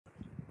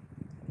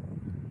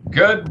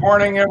Good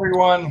morning,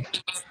 everyone.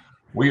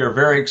 We are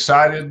very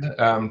excited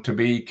to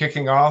be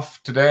kicking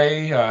off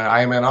today.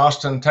 I am in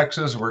Austin,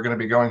 Texas. We're going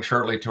to be going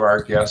shortly to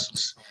our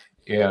guests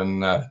in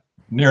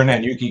near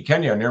Nanyuki,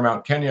 Kenya, near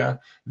Mount Kenya.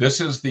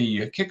 This is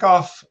the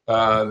kickoff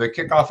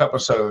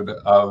episode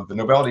of the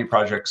Nobility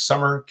Project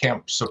Summer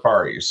Camp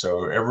Safari.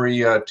 So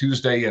every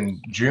Tuesday in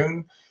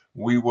June,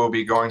 we will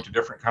be going to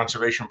different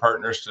conservation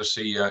partners to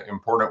see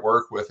important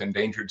work with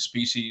endangered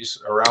species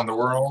around the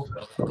world.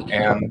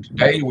 And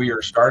today we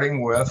are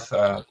starting with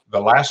the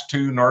last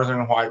two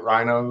northern white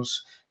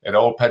rhinos at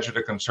Old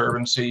Pejeta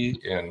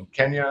Conservancy in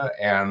Kenya.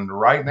 And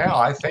right now,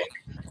 I think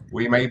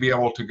we may be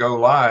able to go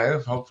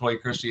live. Hopefully,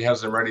 Christy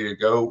has them ready to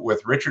go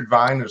with Richard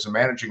Vine, who's the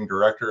managing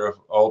director of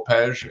Old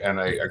Pej and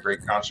a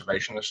great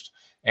conservationist.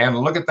 And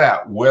look at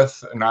that,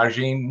 with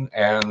Najin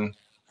and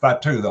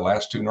Fatu, the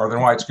last two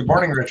northern whites. Good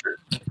morning, Richard.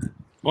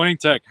 Morning,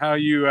 Tech. How are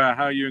you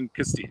and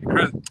Christy?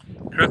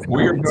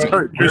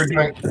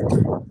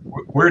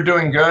 We're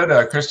doing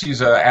good.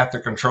 Christy's at the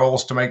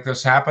controls to make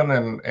this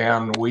happen,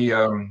 and we,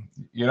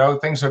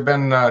 things have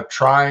been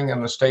trying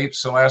in the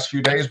States the last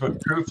few days,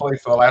 but truthfully,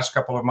 for the last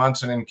couple of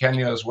months, and in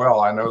Kenya as well.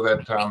 I know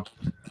that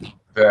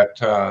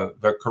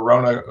the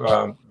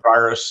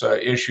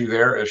coronavirus issue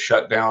there has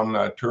shut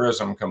down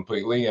tourism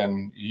completely,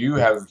 and you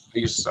have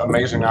these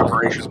amazing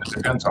operations that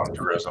depends on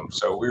tourism.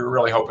 So we were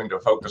really hoping to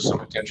focus some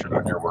attention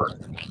on your work.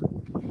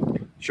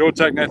 Sure,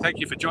 Tech. No, thank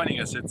you for joining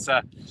us.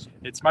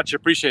 It's much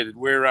appreciated.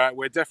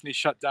 We're definitely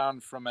shut down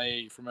from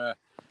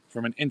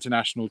an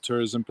international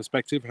tourism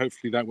perspective.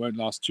 Hopefully that won't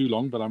last too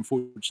long, but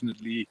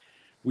unfortunately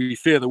we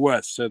fear the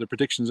worst. So the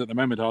predictions at the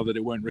moment are that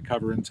it won't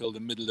recover until the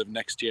middle of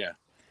next year.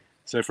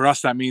 So for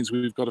us, that means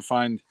we've got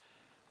to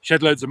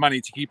shed loads of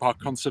money to keep our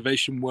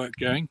conservation work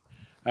going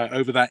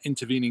over that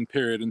intervening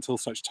period until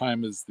such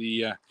time as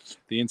the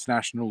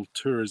international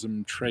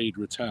tourism trade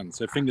returns.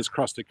 So fingers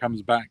crossed it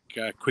comes back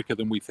quicker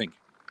than we think.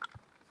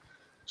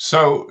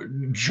 So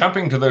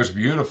jumping to those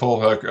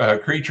beautiful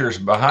creatures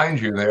behind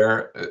you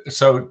there,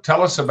 so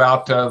tell us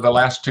about the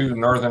last two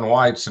northern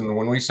whites. And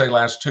when we say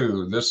last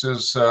two, this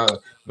is the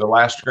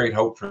last great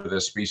hope for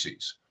this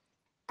species.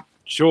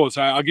 Sure.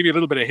 So I'll give you a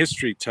little bit of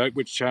history, Turk,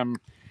 which a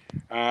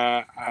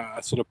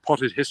sort of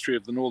potted history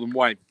of the northern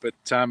white. But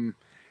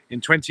in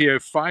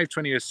 2005,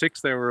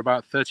 2006, there were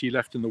about 30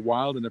 left in the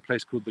wild in a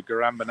place called the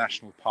Garamba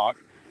National Park.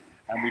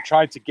 And we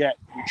tried to get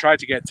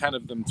 10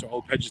 of them to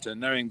Old Pejeta,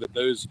 knowing that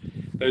those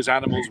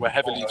animals were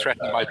heavily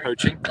threatened by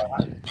poaching.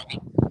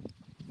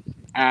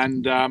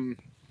 And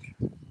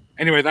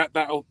anyway,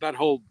 that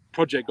whole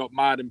project got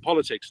mired in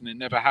politics, and it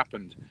never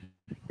happened.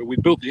 But we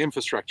built the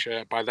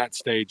infrastructure by that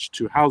stage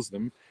to house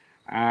them.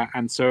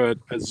 And so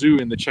a zoo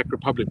in the Czech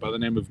Republic by the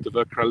name of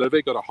Dvor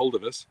Králové got a hold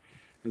of us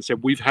and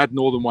said, we've had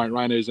northern white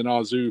rhinos in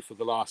our zoo for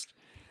the last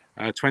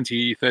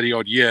 20, 30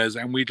 odd years,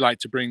 and we'd like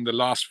to bring the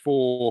last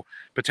 4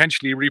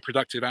 potentially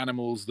reproductive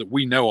animals that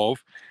we know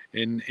of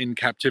in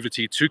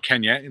captivity to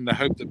Kenya, in the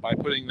hope that by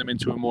putting them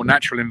into a more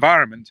natural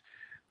environment,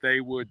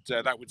 that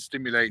would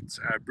stimulate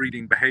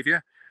breeding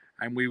behavior,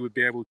 and we would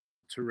be able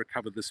to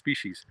recover the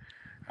species.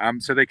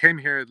 So they came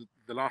here,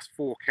 the last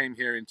 4 came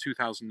here in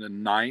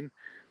 2009.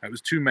 That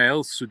was 2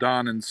 males,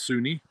 Sudan and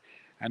Suni,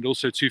 and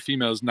also 2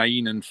 females,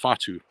 Nain and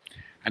Fatu.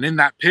 And in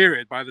that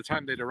period, by the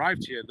time they'd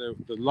arrived here, the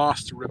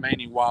last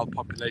remaining wild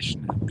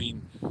population had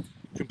been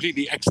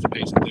completely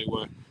extirpated.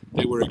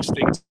 They were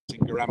extinct in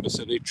Garamba,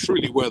 so they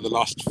truly were the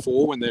last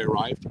 4 when they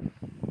arrived.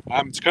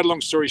 To cut a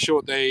long story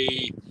short,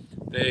 they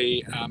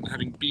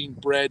having been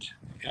bred,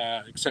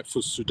 except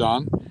for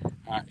Sudan,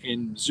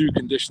 in zoo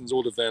conditions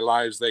all of their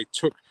lives, they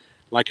took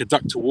like a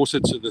duck to water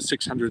to the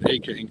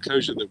 600-acre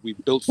enclosure that we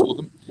built for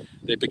them.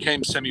 They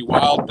became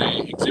semi-wild.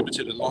 They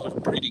exhibited a lot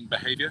of breeding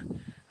behavior,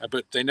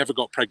 but they never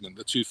got pregnant.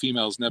 The 2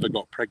 females never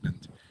got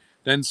pregnant.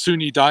 Then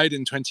Suni died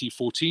in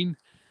 2014.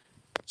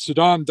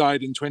 Sudan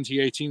died in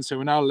 2018. So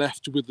we're now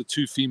left with the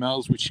 2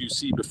 females, which you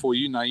see before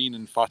you, Nain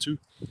and Fatu.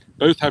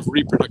 Both have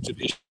reproductive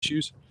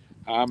issues,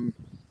 and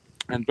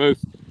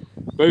both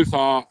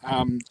are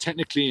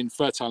technically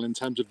infertile in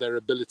terms of their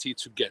ability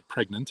to get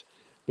pregnant,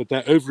 but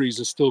their ovaries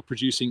are still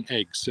producing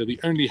eggs. So the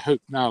only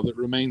hope now that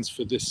remains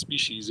for this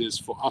species is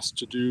for us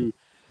to do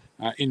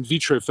in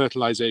vitro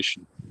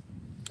fertilization,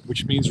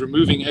 which means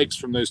removing eggs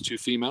from those 2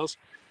 females,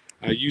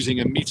 using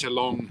a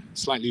meter-long,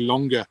 slightly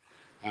longer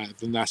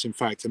than that, in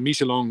fact, a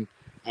meter-long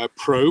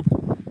probe,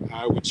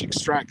 which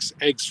extracts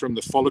eggs from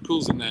the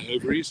follicles in their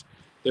ovaries.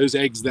 Those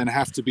eggs then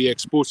have to be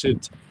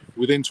exported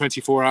within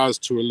 24 hours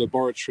to a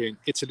laboratory in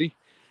Italy,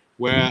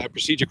 where a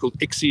procedure called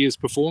ICSI is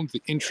performed,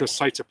 the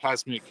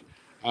intracytoplasmic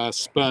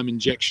sperm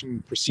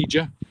injection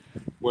procedure,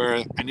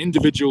 where an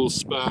individual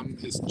sperm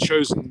is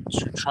chosen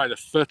to try to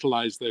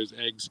fertilize those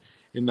eggs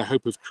in the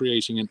hope of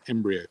creating an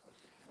embryo.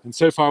 And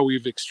so far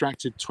we've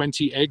extracted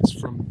 20 eggs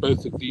from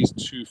both of these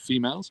 2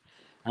 females,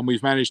 and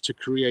we've managed to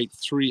create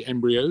 3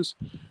 embryos,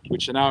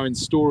 which are now in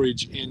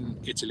storage in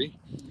Italy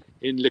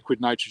in liquid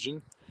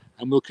nitrogen.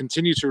 And we'll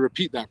continue to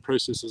repeat that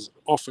process as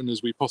often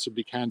as we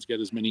possibly can to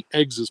get as many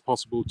eggs as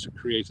possible, to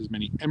create as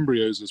many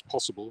embryos as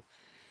possible,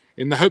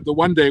 in the hope that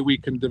one day we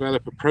can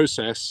develop a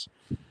process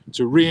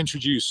to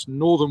reintroduce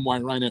northern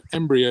white rhino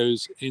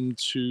embryos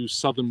into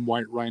southern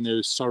white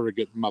rhino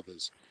surrogate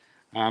mothers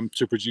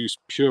to produce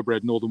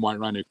purebred northern white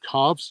rhino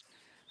calves.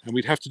 And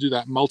we'd have to do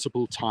that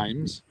multiple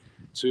times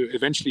to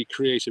eventually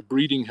create a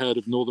breeding herd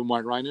of northern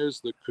white rhinos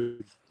that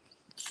could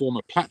form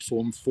a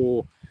platform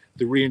for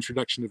the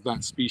reintroduction of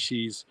that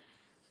species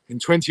in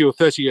 20 or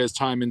 30 years'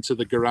 time into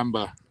the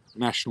Garamba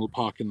National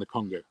Park in the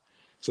Congo.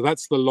 So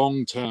that's the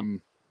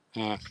long-term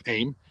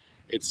aim.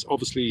 It's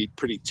obviously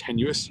pretty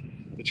tenuous.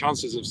 The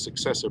chances of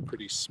success are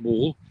pretty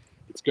small.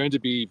 It's going to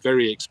be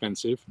very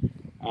expensive,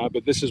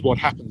 but this is what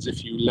happens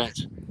if you let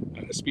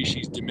a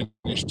species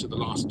diminish to the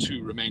last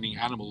two remaining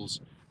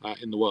animals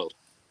in the world.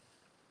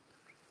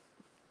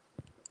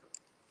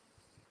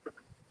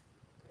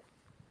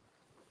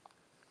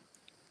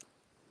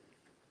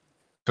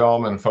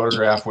 Film and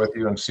photograph with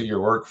you and see your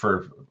work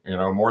for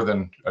more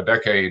than a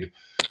decade,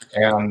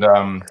 and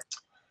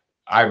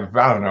I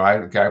don't know,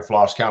 I've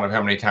lost count of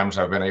how many times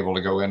I've been able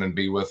to go in and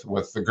be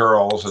with the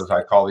girls, as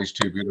I call these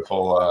two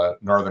beautiful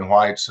northern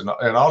whites, and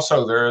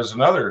also there is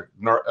another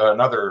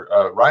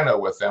rhino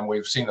with them.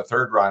 We've seen a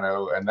third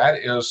rhino, and that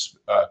is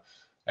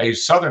a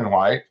southern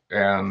white,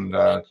 and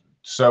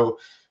so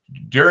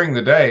during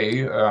the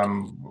day,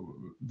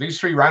 these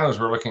three rhinos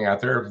we're looking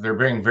at, they're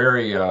being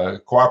very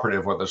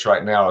cooperative with us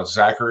right now. It's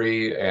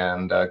Zachary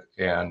and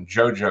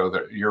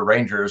Jojo, your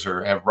rangers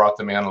have brought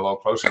them in a little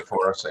closer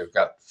for us. They've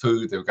got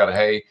food, they've got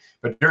hay,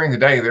 but during the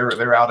day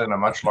they're out in a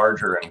much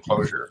larger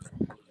enclosure.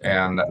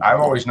 And I've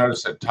always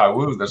noticed that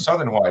Tau, the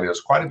southern white,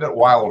 is quite a bit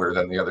wilder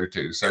than the other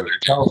two. So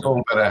tell us a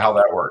little bit of how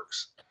that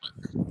works.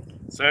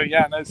 So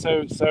yeah, no,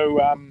 so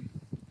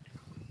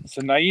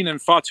Nain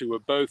and Fatu were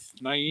both.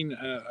 Nain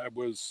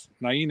is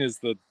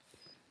the,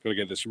 gotta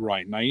get this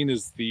right. Nain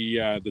is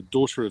the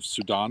daughter of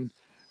Sudan,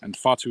 and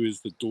Fatu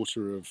is the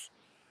daughter of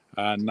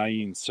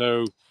Nain.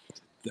 So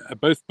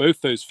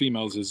both those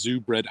females are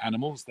zoo-bred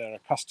animals. They're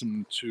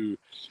accustomed to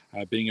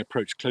being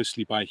approached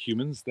closely by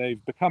humans. They've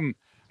become,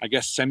 I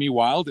guess,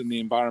 semi-wild in the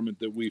environment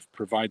that we've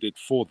provided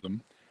for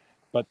them.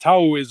 But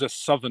Tau is a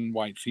southern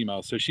white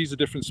female, so she's a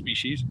different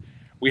species.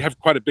 We have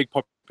quite a big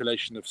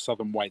population of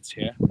southern whites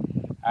here,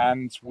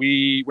 and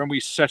when we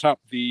set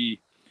up the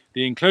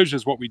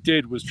enclosures, what we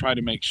did was try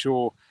to make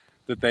sure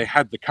that they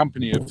had the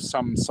company of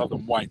some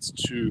southern whites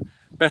to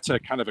better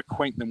kind of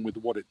acquaint them with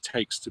what it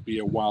takes to be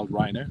a wild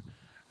rhino.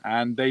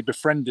 And they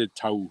befriended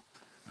Tau,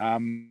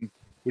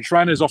 which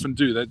rhinos often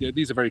do.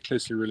 These are very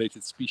closely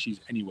related species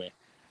anyway,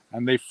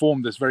 and they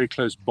formed this very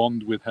close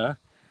bond with her.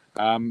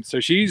 So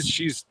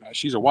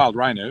she's a wild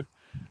rhino,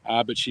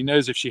 but she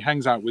knows if she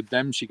hangs out with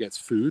them, she gets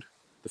food,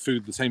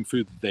 the same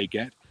food that they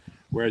get.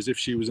 Whereas if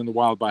she was in the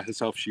wild by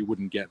herself, she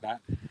wouldn't get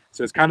that.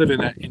 So it's kind of in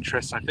her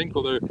interest, I think.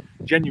 Although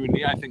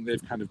genuinely, I think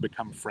they've kind of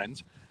become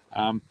friends.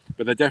 But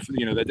they're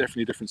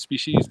definitely different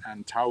species.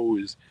 And Tau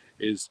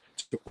is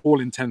to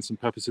all intents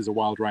and purposes a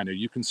wild rhino.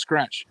 You can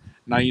scratch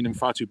Nain and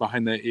Fatu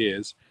behind their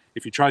ears.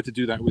 If you try to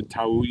do that with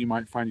Tau, you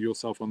might find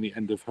yourself on the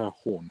end of her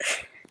horn.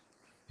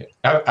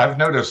 I've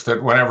noticed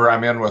that whenever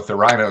I'm in with the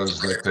rhinos,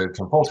 that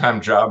it's a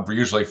full-time job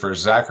usually for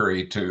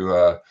Zachary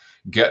to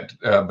get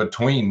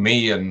between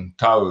me and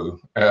Tau,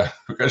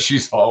 because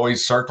she's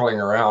always circling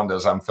around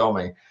as I'm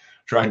filming,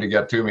 trying to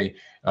get to me.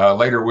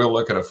 Later, we'll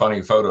look at a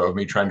funny photo of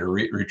me trying to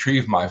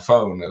retrieve my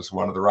phone as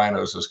one of the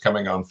rhinos is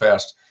coming on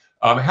fast.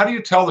 How do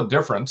you tell the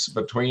difference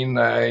between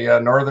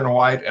a northern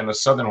white and a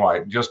southern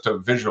white? Just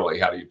visually,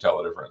 how do you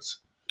tell the difference?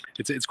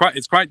 It's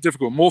quite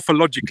difficult.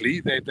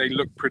 Morphologically, they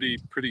look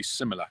pretty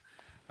similar.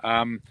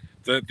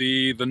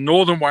 The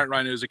northern white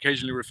rhino is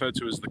occasionally referred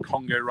to as the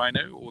Congo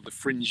rhino or the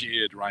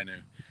fringe-eared rhino.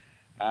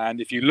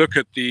 And if you look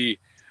at I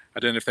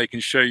don't know if they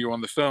can show you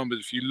on the film, but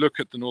if you look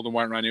at the northern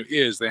white rhino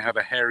ears, they have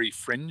a hairy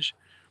fringe,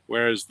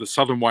 whereas the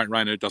southern white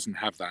rhino doesn't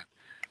have that.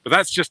 But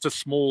that's just a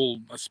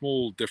small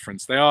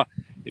difference. They are,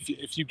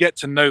 if you get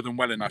to know them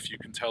well enough, you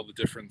can tell the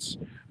difference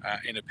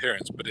in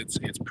appearance, but it's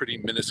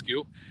pretty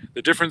minuscule.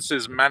 The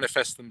differences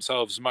manifest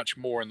themselves much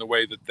more in the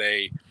way that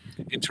they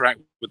interact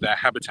with their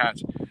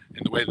habitat,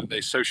 in the way that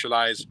they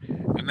socialize,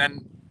 and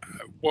then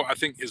what I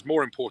think is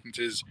more important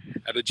is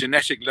at a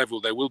genetic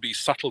level, there will be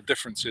subtle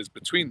differences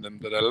between them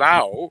that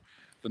allow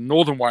the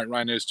northern white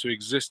rhinos to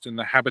exist in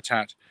the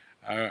habitat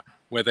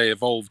where they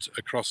evolved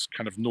across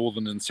kind of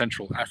northern and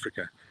central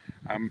Africa.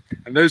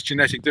 And those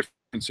genetic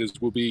differences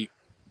will be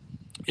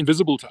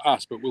invisible to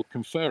us, but will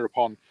confer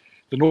upon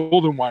the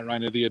northern white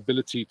rhino the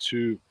ability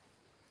to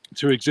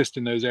exist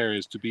in those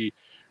areas, to be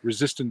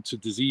resistant to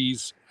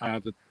disease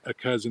that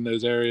occurs in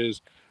those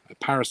areas,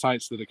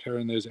 parasites that occur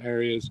in those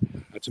areas,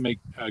 to make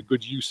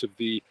good use of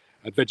the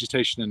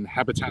vegetation and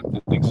habitat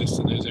that exists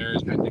in those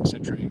areas, and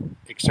etc.,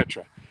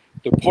 etc.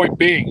 The point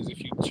being is,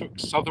 if you took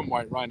southern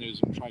white rhinos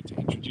and tried to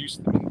introduce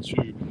them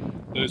into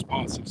those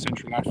parts of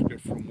Central Africa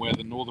from where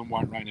the northern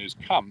white rhinos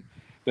come,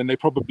 then they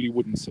probably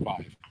wouldn't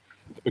survive,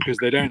 because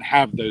they don't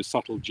have those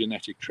subtle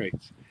genetic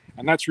traits.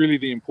 And that's really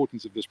the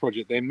importance of this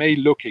project. They may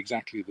look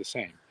exactly the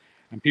same,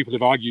 and people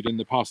have argued in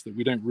the past that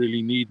we don't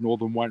really need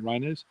northern white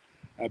rhinos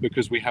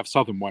because we have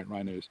southern white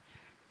rhinos.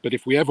 But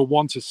if we ever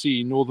want to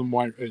see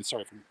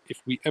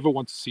if we ever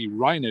want to see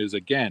rhinos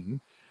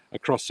again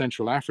across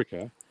Central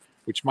Africa,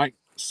 which might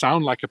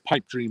sound like a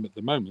pipe dream at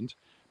the moment,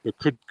 but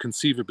could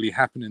conceivably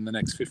happen in the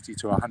next 50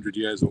 to 100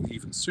 years or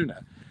even sooner,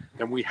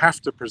 then we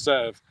have to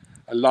preserve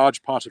a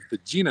large part of the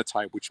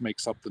genotype which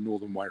makes up the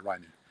northern white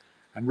rhino.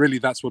 And really,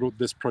 that's what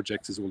this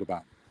project is all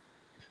about.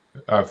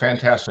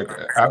 Fantastic.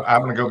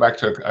 I'm going to go back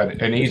to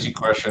an easy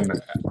question.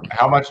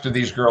 How much do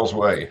these girls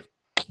weigh?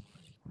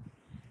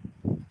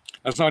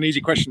 That's not an easy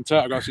question,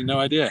 Turk. I've got absolutely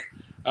no idea.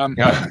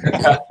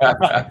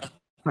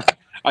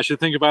 I should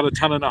think about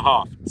 1.5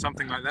 tons,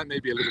 something like that,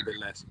 maybe a little bit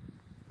less.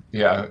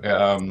 Yeah,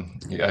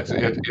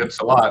 it's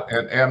a lot.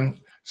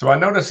 And so I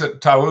noticed that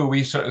Tawu,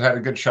 we had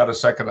a good shot a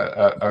second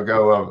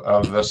ago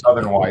of the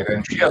southern white,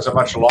 and she has a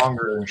much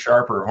longer and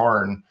sharper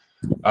horn.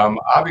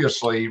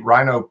 Obviously,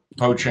 rhino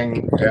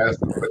poaching, as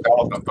with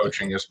elephant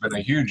poaching, has been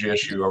a huge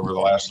issue over the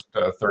last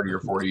 30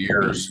 or 40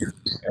 years,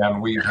 and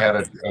we've had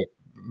a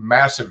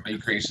massive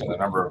decrease in the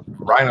number of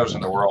rhinos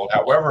in the world.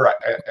 However,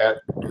 at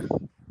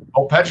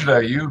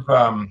Pejeta,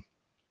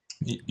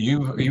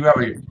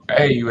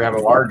 you have a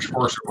large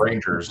force of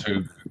rangers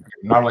who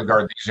not only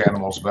guard these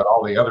animals but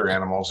all the other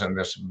animals in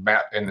this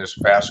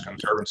vast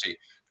conservancy.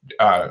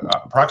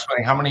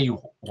 Approximately how many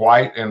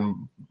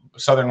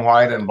southern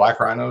white and black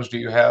rhinos do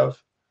you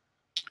have?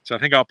 So I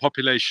think our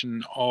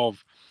population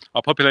of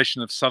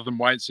southern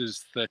whites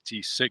is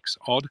 36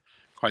 odd,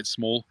 quite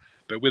small,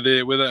 but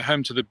we're at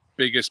home to the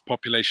biggest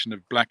population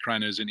of black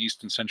rhinos in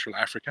Eastern Central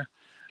Africa.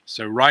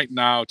 So right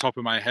now, top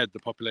of my head, the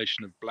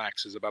population of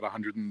blacks is about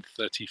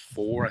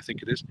 134, I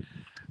think it is.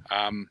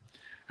 And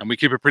we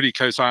keep a pretty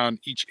close eye on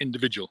each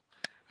individual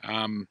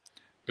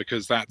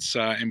because that's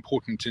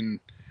important in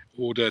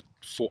order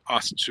for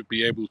us to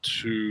be able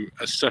to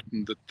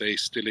ascertain that they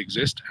still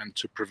exist and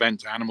to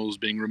prevent animals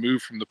being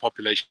removed from the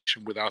population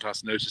without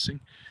us noticing,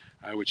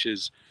 which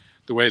is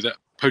the way that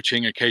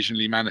poaching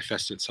occasionally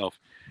manifests itself.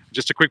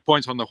 Just a quick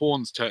point on the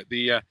horns,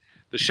 the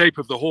shape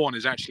of the horn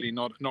is actually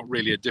not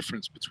really a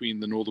difference between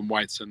the northern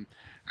whites and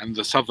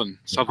the southern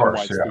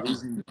whites.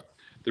 Yeah.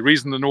 The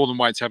reason the northern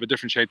whites have a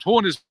different shaped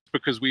horn is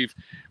because we've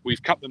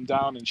cut them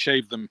down and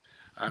shaved them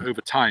over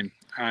time.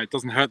 It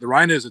doesn't hurt the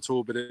rhinos at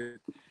all, but it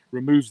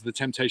removes the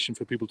temptation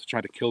for people to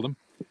try to kill them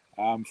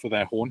for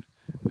their horn.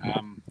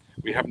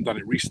 We haven't done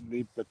it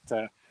recently, but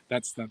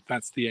that's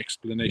the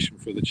explanation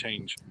for the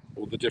change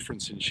or the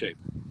difference in shape.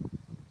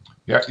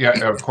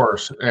 Yeah, of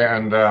course.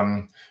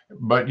 And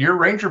but your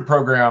ranger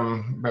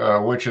program,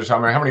 which is, how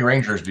many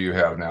rangers do you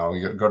have now?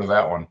 You go to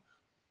that one.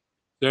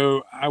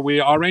 So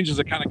our rangers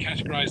are kind of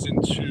categorized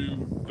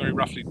into very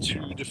roughly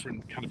 2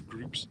 different kind of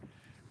groups.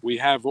 We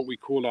have what we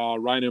call our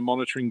rhino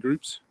monitoring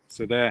groups.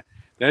 So their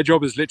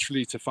job is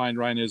literally to find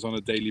rhinos on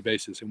a daily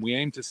basis, and we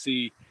aim to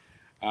see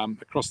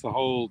across the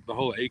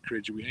whole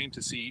acreage. We aim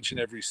to see each and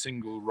every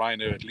single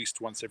rhino at least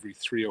once every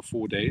 3 or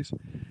 4 days,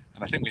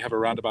 and I think we have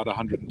around about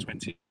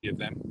 120 of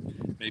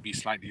them, maybe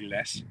slightly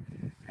less.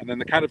 And then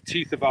the kind of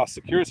teeth of our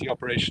security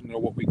operation are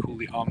what we call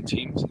the armed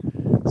teams.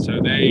 So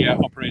they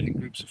operate in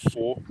groups of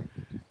 4.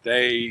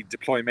 They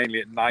deploy mainly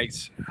at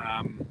night.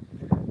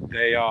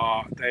 They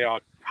are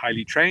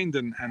highly trained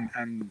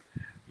and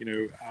you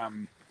know,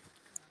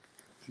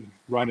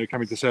 Rhino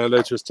coming to say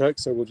hello to us, Turk.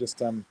 So we'll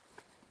just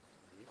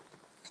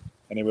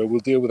anyway, we'll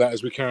deal with that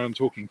as we carry on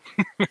talking.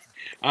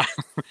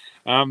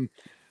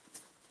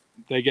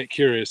 They get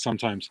curious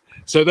sometimes.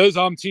 So those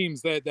armed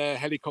teams, they're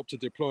helicopter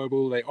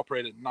deployable. They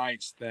operate at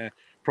night. They're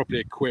properly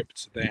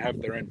equipped. They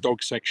have their own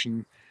dog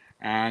section,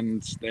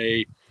 and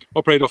they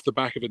operate off the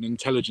back of an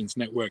intelligence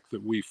network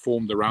that we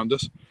formed around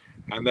us.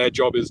 And their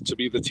job is to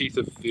be the teeth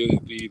of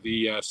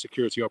the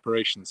security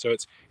operation. So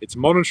it's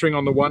monitoring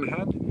on the one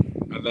hand,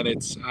 and then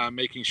it's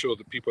making sure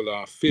that people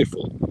are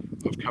fearful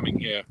of coming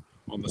here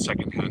on the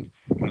second hand.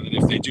 And then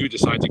if they do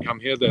decide to come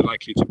here, they're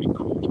likely to be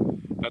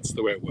caught. That's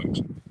the way it works.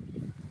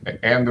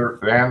 And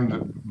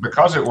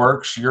because it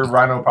works, your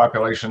rhino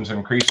population's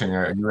increasing.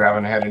 You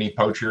haven't had any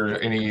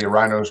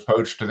rhinos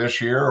poached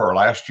this year or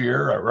last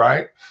year,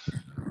 right?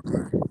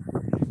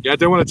 Yeah, I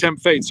don't want to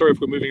tempt fate. Sorry if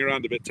we're moving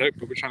around a bit, Tok,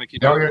 but we're trying to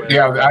keep.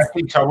 Yeah, I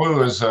think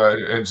Tawu is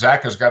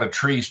Zach has got a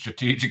tree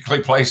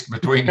strategically placed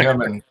between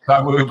him and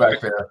Tawu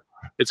back there.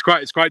 It's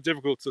quite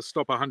difficult to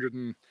stop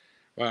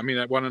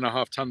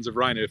 1.5 tons of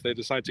rhino. If they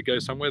decide to go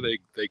somewhere,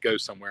 they go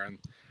somewhere, and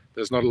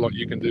there's not a lot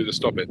you can do to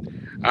stop it.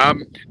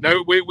 No, I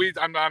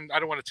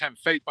don't want to tempt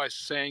fate by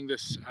saying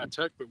this,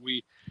 Turk, but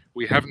we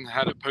haven't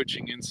had a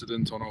poaching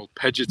incident on old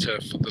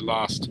Pejeta for the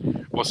last,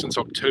 since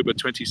October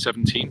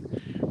 2017,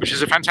 which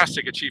is a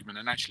fantastic achievement.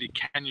 And actually,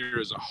 Kenya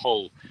as a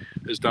whole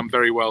has done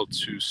very well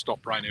to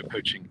stop rhino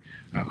poaching,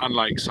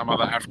 unlike some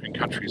other African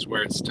countries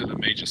where it's still a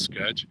major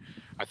scourge.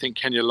 I think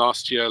Kenya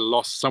last year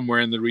lost somewhere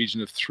in the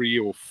region of 3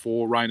 or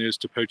 4 rhinos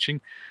to poaching.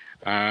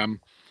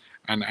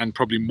 And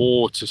probably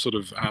more to sort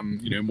of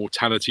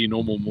mortality,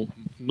 normal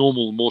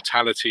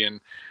mortality, and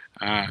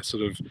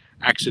sort of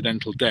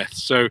accidental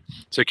deaths. So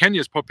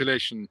Kenya's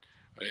population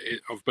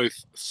of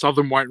both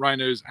southern white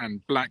rhinos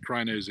and black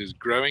rhinos is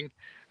growing.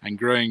 and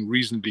growing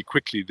reasonably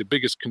quickly. The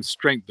biggest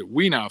constraint that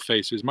we now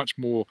face is much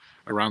more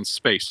around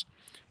space,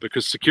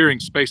 because securing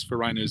space for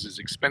rhinos is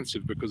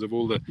expensive because of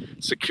all the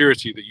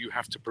security that you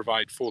have to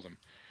provide for them.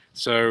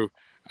 So,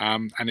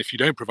 and if you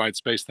don't provide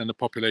space, then the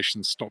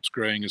population stops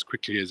growing as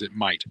quickly as it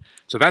might.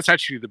 So that's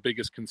actually the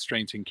biggest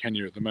constraint in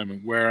Kenya at the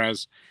moment.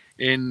 Whereas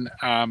in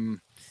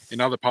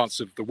other parts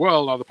of the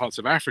world, other parts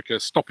of Africa,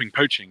 stopping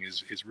poaching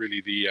is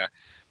really the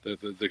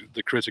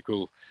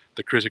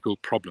critical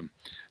problem.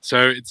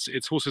 So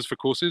it's horses for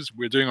courses.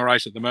 We're doing all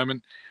right at the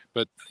moment,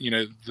 but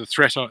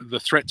the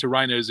threat to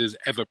rhinos is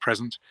ever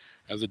present.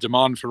 The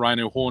demand for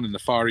rhino horn in the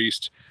Far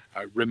East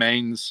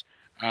remains,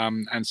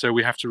 and so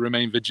we have to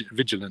remain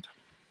vigilant.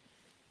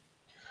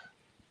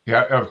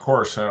 Yeah, of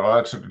course.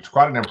 It's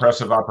quite an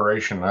impressive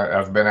operation.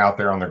 I've been out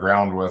there on the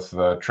ground with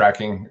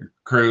tracking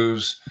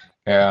crews,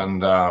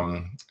 and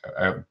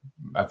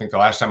I think the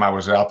last time I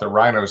was out, the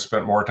rhinos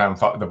spent more time.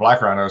 The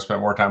black rhinos spent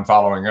more time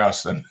following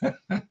us than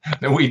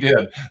than we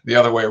did the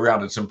other way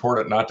around. It's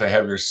important not to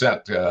have your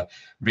scent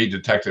be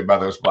detected by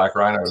those black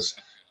rhinos.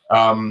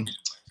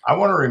 I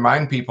want to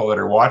remind people that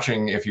are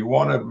watching, if you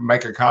want to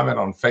make a comment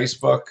on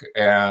Facebook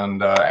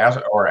and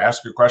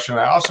ask a question,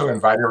 I also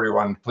invite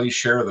everyone, please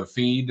share the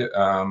feed,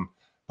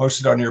 post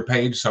it on your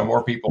page so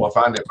more people will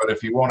find it. But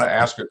if you want to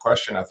ask a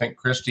question, I think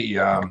Christy,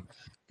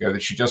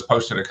 that she just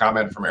posted a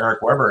comment from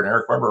Eric Weber. And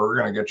Eric Weber, we're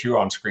going to get you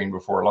on screen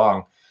before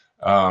long.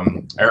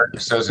 Eric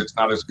says it's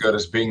not as good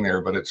as being there,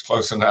 but it's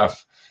close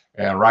enough.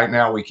 And right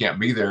now we can't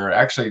be there.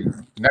 Actually,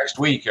 next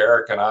week,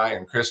 Eric and I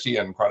and Christy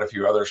and quite a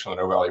few others from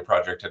the No Valley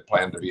Project had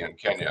planned to be in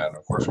Kenya. And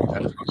of course, we've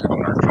had to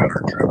postpone our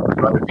trip.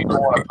 But if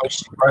people want to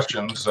post some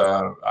questions,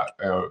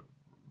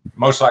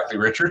 most likely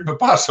Richard, but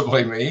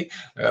possibly me,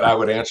 that I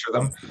would answer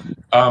them.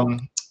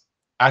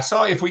 I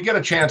saw, if we get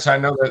a chance, I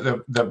know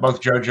that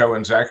both JoJo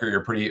and Zachary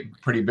are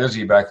pretty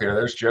busy back there.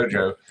 There's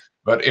JoJo.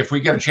 But if we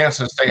get a chance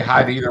to say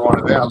hi to either one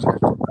of them,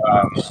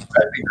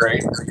 that'd be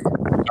great.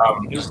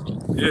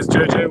 Here's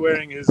JoJo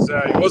wearing he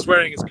was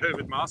wearing his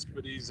COVID mask,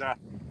 but he's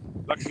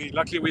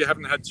luckily we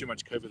haven't had too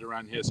much COVID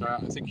around here, so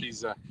I think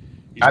he's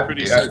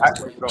pretty safe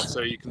to take it off,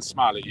 so he can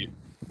smile at you.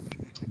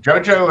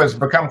 JoJo has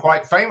become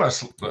quite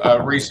famous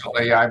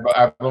recently.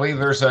 I believe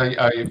there's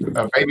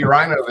a baby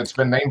rhino that's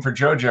been named for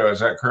JoJo.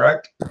 Is that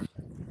correct?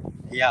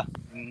 Yeah,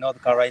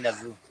 North Carolina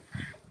Zoo.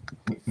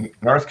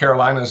 North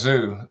Carolina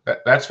Zoo.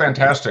 That's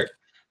fantastic.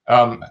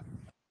 How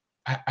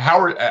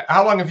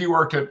long have you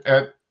worked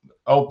at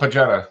Old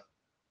Pejeta?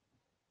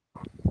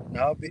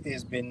 Now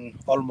it's been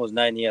almost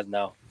 9 years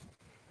now.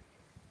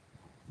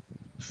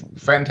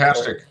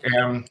 Fantastic.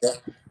 And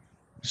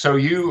so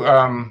you,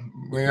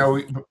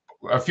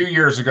 a few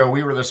years ago,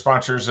 we were the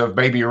sponsors of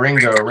Baby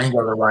Ringo the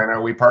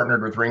Rhino. We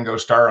partnered with Ringo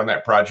Starr on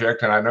that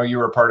project, and I know you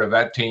were part of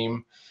that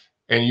team.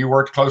 And you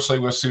worked closely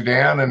with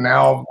Sudan, and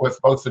now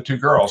with both the two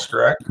girls,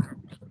 correct?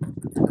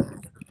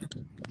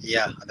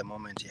 Yeah, at the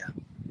moment, yeah.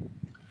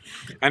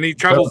 And he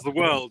travels the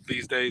world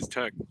these days,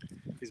 Turk.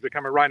 He's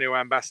become a rhino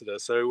ambassador.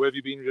 So where have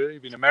you been?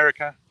 You've been in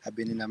America? I've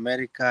been in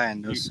America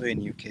and also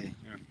in UK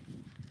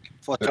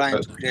for trying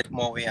to create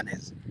more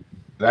awareness.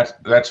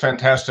 That's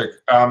fantastic.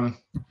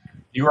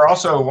 You are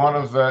also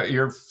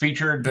you're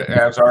featured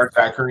as are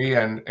Zachary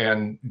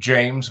and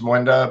James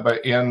Bwindi,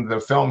 but in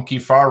the film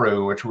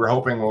Kifaru, which we're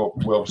hoping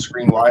will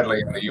screen widely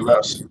in the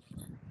U.S.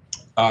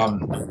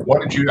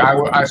 What did you?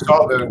 I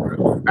saw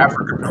the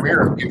African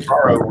premiere of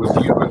Kifaru with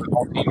you and the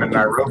whole team in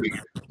Nairobi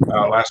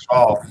last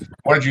fall.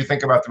 What did you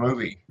think about the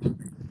movie?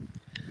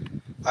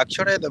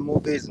 Actually, the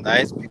movie is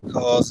nice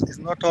because it's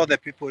not all the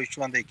people each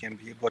one they can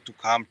be able to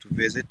come to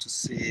visit to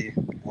see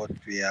what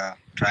we are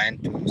trying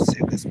to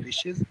save the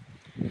species.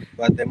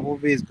 But the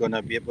movie is going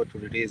to be able to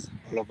release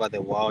all over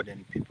the world,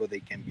 and people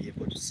they can be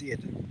able to see it,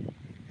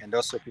 and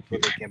also people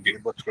they can be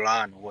able to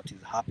learn what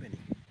is happening.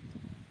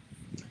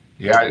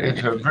 Yeah,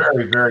 it's a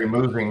very, very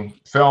moving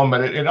film,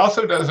 but it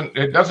also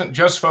doesn't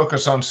just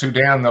focus on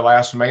Sudan, the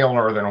last male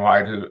northern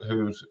white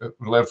who's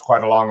lived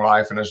quite a long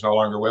life and is no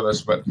longer with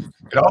us, but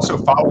it also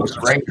follows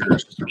the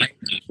rangers.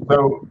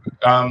 So,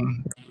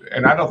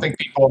 and I don't think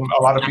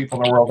a lot of people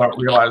in the world don't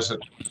realize that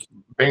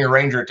being a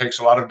ranger takes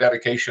a lot of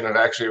dedication and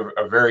actually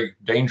a very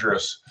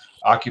dangerous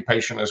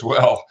occupation as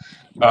well.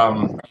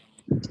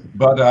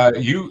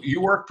 But you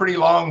work pretty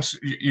long.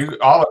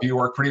 All of you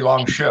work pretty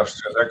long shifts.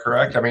 Is that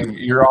correct? I mean,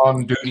 you're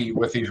on duty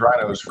with these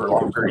rhinos for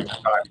long periods of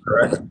time,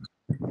 correct?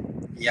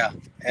 Yeah,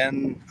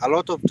 and a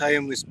lot of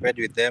time we spend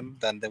with them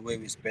than the way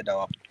we spend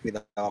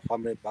with our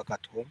family back at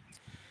home.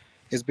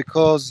 Is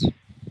because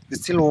we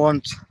still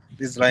want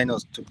these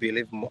rhinos to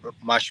live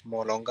much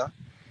more longer,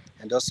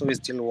 and also we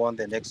still want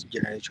the next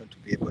generation to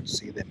be able to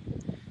see them.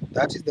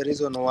 That is the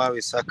reason why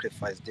we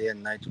sacrifice day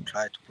and night to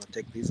try to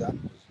protect these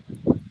animals.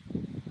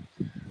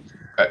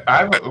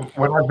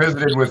 When I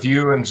visited with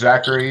you and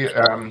Zachary,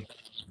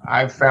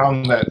 I've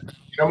found that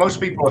most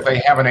people, if they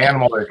have an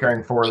animal they're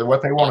caring for,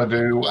 what they want to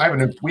do,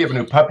 we have a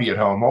new puppy at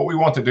home. What we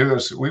want to do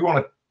is we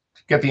want to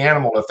get the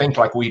animal to think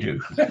like we do.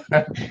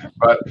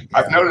 But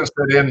I've noticed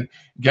that in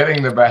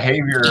getting the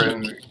behavior,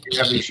 and you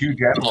have these huge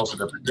animals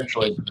that are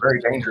potentially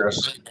very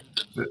dangerous,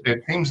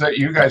 it seems that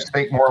you guys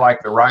think more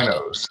like the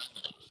rhinos.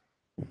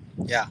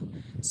 Yeah.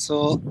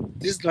 So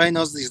these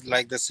rhinos is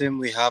like the same.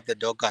 We have the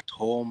dog at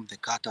home, the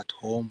cat at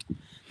home.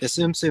 The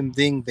same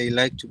thing. They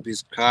like to be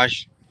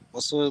scratched.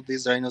 Also,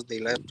 these rhinos, they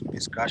like to be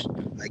scratched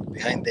like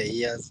behind the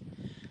ears.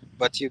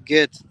 But you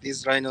get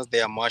these rhinos, they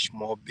are much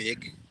more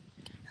big.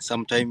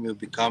 Sometimes you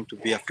become to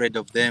be afraid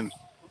of them.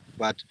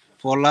 But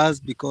for us,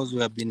 because we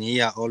have been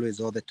here always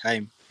all the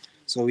time,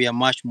 so we are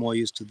much more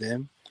used to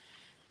them.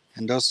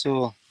 And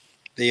also,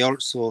 they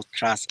also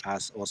trust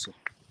us also.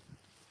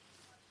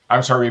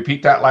 I'm sorry,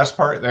 repeat that last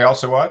part. They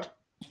also what?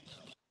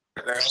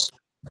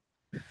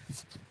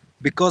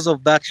 Because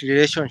of that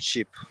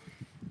relationship,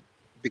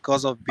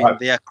 because of being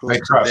there close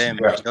to trust, them,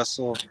 yes. and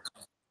also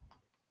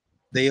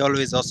they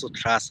always also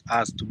trust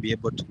us to be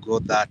able to go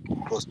that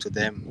close to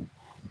them.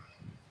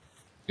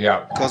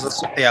 Yeah. Because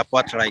also they are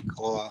part like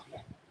or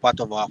part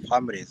of our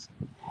families.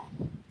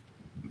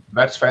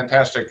 That's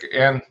fantastic.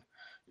 And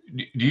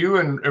do you,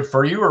 and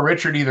for you or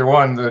Richard, either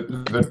one,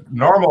 the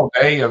normal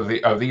day of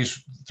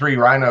these three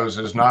rhinos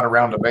is not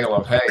around a bale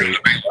of hay.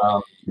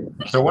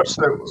 So what is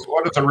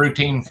the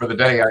routine for the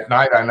day? At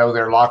night, I know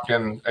they're locked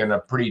in a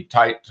pretty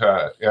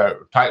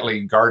tightly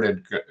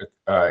guarded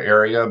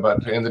area,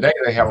 but in the day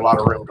they have a lot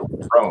of room to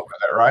roam.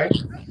 Is that right?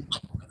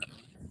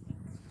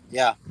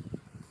 Yeah.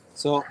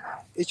 So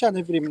each and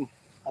every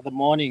other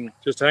morning.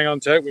 Just hang on,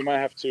 Ted. We might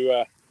have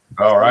to.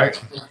 All right.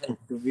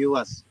 To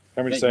viewers.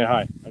 Come and say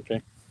hi.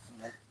 Okay.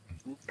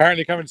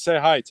 Apparently, come and say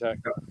hi,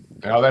 Ted.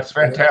 Oh, that's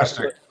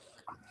fantastic.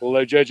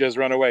 Although JoJo's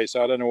run away,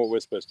 so I don't know what we're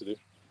supposed to do.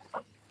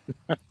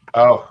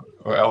 Oh,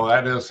 well,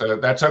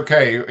 that's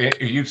okay.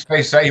 You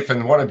stay safe,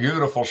 and what a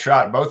beautiful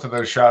shot. Both of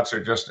those shots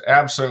are just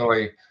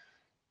absolutely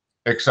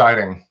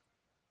exciting.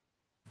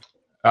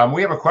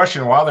 We have a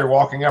question while they're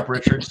walking up,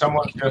 Richard.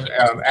 Someone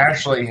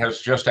Ashley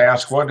has just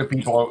asked, what do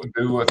people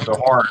do with the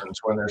horns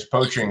when there's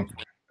poaching?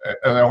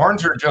 The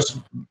horns are just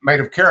made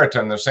of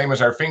keratin, the same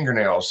as our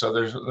fingernails. So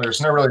there's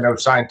really no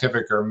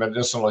scientific or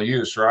medicinal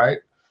use, right?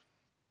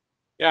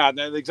 Yeah,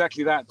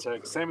 exactly that.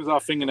 Same as our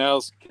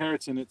fingernails,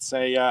 keratin. It's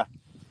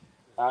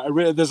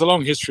there's a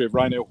long history of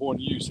rhino horn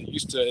use.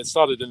 It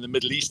started in the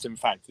Middle East. In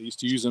fact, they used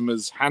to use them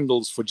as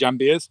handles for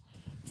jambias,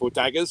 for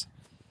daggers.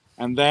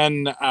 And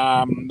then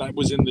that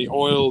was in the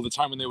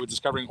time when they were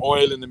discovering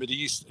oil in the Middle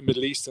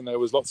East, and there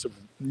was lots of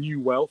new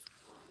wealth.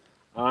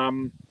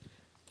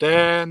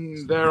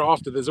 Then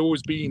thereafter, there's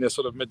always been a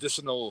sort of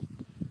medicinal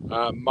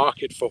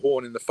market for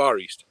horn in the Far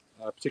East,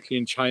 particularly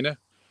in China,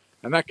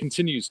 and that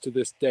continues to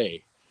this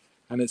day.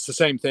 And it's the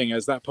same thing.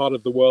 As that part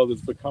of the world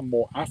has become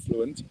more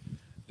affluent,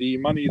 the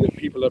money that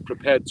people are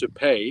prepared to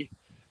pay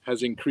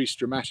has increased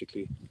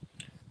dramatically.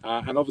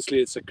 And obviously,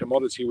 it's a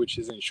commodity which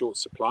is in short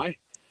supply.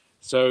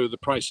 So the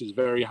price is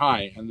very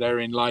high, and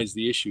therein lies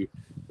the issue.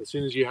 As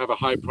soon as you have a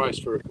high price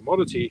for a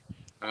commodity,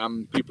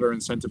 people are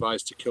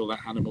incentivized to kill that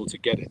animal to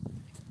get it.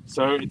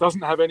 So it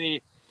doesn't have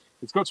any.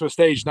 It's got to a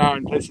stage now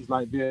in places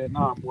like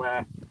Vietnam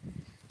where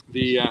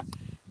a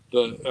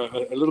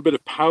little bit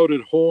of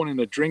powdered horn in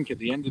a drink at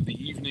the end of the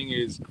evening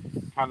is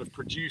kind of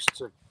produced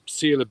to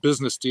seal a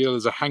business deal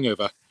as a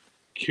hangover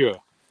cure.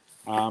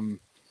 And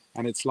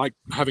it's like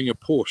having a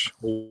Porsche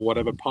or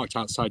whatever parked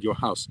outside your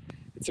house.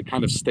 It's a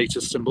kind of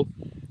status symbol.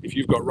 If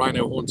you've got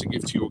rhino horn to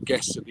give to your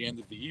guests at the end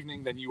of the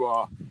evening, then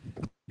you're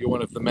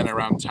one of the men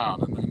around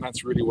town, and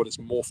that's really what it's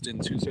morphed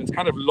into. So it's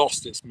kind of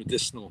lost its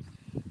medicinal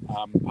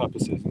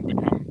purposes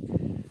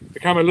and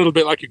become a little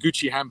bit like a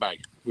Gucci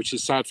handbag, which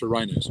is sad for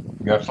rhinos.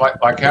 Yeah, it's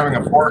like having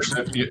a Porsche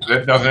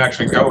that doesn't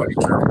actually go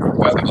anywhere. It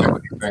doesn't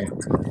do anything.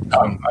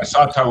 I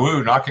saw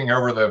Tawu knocking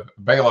over the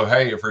bale of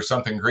hay for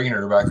something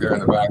greener back there in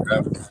the back.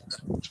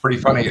 It's pretty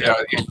funny.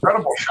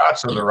 Incredible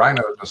shots of the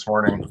rhinos this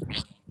morning.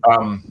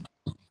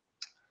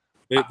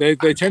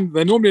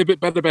 They're normally a bit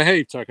better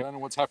behaved, Tuck. I don't know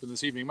what's happened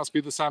this evening. It must be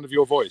the sound of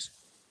your voice.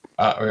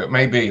 It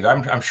may be.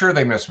 I'm sure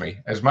they miss me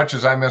as much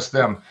as I miss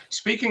them.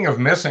 Speaking of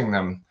missing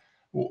them,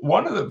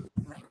 one of the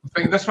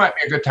things, this might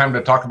be a good time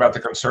to talk about the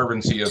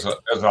Conservancy as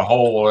a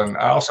whole, and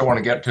I also want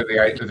to get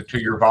to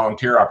your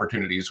volunteer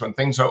opportunities. When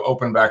things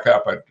open back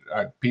up,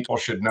 people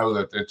should know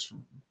that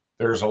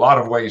there's a lot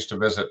of ways to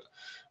visit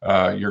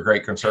your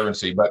great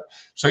Conservancy. But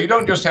so you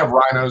don't just have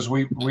rhinos.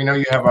 We know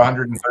you have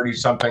 130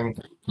 something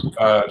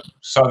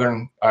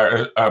southern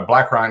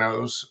black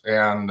rhinos,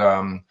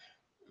 and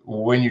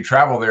when you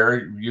travel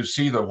there, you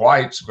see the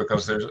whites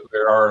because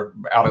there are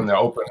out in the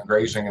open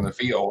grazing in the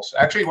fields.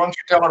 Actually, why don't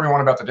you tell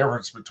everyone about the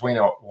difference between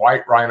a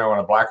white rhino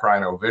and a black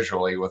rhino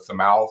visually with the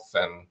mouth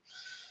and.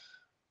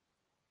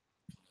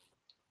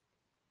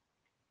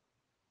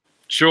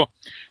 Sure.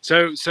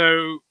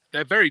 So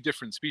they're very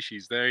different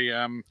species.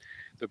 The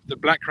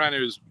black rhino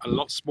is a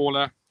lot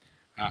smaller,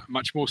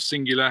 much more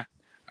singular,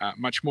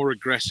 much more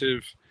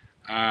aggressive,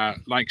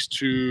 likes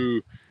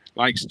to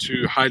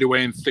hide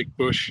away in thick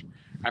bush,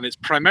 and it's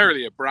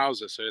primarily a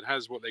browser. So it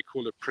has what they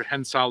call a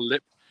prehensile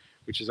lip,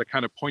 which is a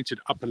kind of pointed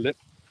upper lip.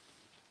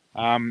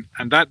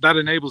 and that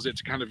enables it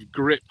to kind of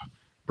grip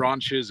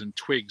branches and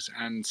twigs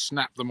and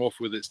snap them off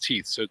with its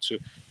teeth. So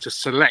to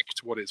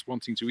select what it's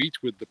wanting to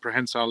eat with the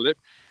prehensile lip,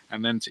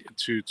 and then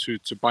to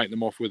bite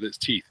them off with its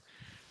teeth.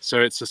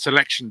 So it's a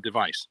selection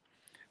device.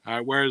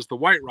 Whereas the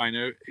white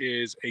rhino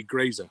is a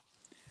grazer.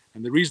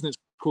 And the reason it's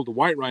called the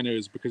white rhino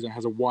is because it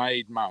has a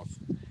wide mouth,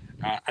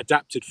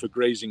 adapted for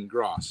grazing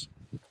grass,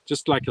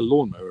 just like a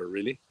lawnmower,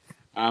 really.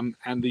 And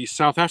the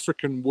South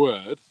African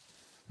word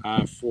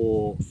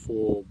for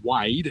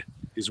wide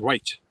is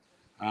white,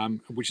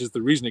 which is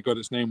the reason it got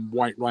its name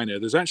white rhino.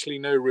 There's actually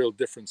no real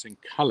difference in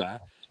color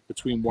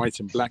between white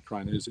and black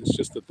rhinos. It's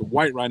just that the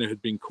white rhino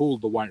had been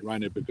called the white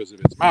rhino because of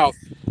its mouth.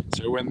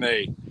 So when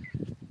they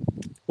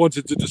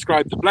wanted to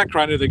describe the black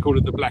rhino, they called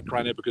it the black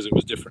rhino because it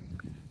was different.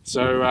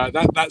 So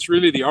that's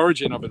really the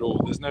origin of it all.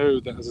 There's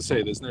no, as I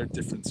say, there's no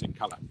difference in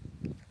color.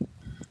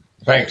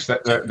 Thanks.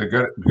 That's a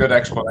good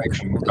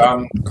explanation.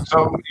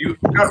 So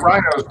you've got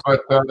rhinos,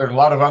 but there's a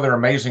lot of other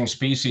amazing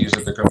species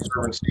at the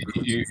Conservancy.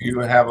 You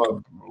have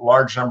a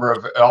large number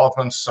of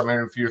elephants. I mean,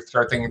 if you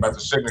start thinking about the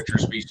signature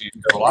species,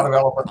 you have a lot of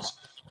elephants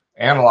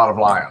and a lot of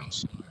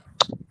lions.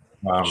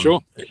 Sure.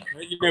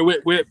 You know,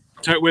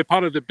 we're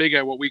part of the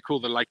bigger, what we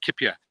call the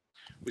Laikipia.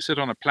 We sit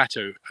on a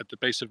plateau at the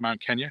base of Mount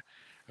Kenya,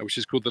 which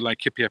is called the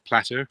Laikipia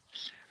Plateau.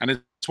 And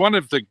it's one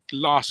of the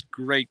last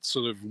great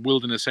sort of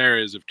wilderness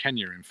areas of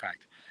Kenya, in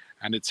fact.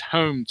 And it's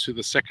home to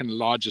the second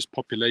largest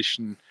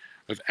population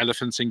of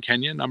elephants in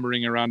Kenya,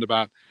 numbering around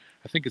about,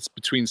 I think it's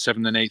between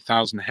 7,000 and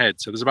 8,000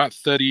 heads. So there's about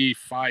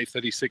 35,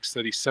 36,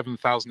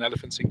 37,000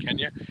 elephants in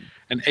Kenya,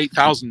 and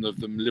 8,000 of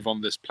them live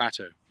on this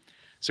plateau.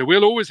 So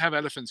we'll always have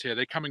elephants here.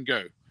 They come and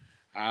go.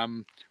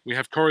 We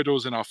have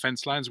corridors in our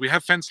fence lines. We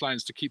have fence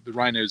lines to keep the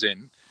rhinos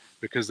in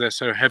because they're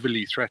so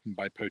heavily threatened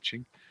by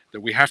poaching that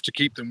we have to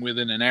keep them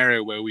within an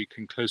area where we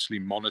can closely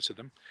monitor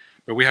them.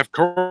 But we have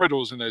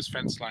corridors in those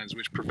fence lines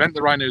which prevent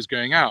the rhinos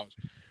going out,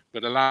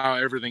 but allow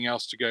everything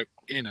else to go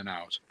in and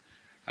out.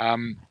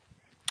 And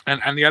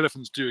the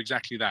elephants do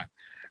exactly that.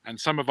 And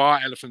some of our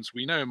elephants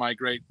we know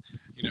migrate,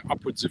 you know,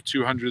 upwards of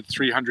 200,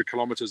 300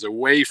 kilometers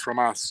away from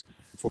us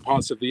for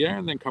parts of the year,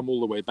 and then come all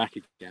the way back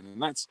again.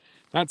 And that's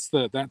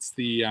the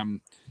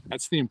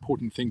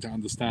important thing to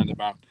understand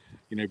about,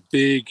 you know,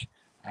 big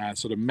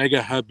sort of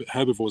mega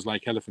herbivores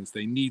like elephants.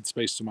 They need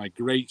space to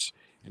migrate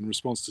in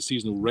response to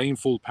seasonal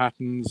rainfall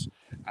patterns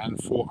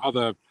and for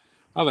other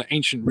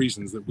ancient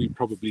reasons that we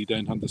probably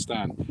don't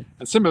understand.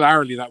 And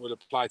similarly, that would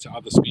apply to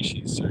other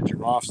species. So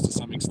giraffes to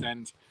some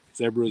extent,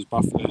 zebras,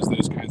 buffaloes,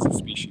 those kinds of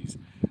species.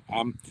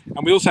 And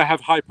we also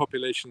have high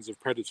populations of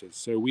predators.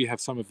 So we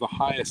have some of the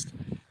highest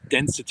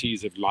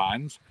densities of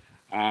lions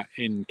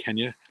in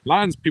Kenya.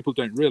 Lions, people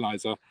don't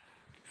realize, are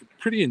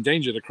pretty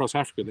endangered across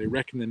Africa. They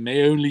reckon there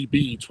may only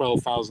be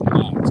 12,000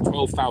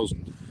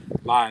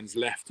 lions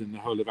left in the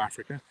whole of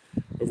Africa,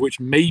 of which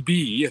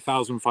maybe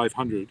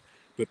 1,500,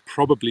 but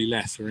probably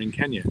less, are in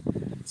Kenya.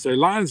 So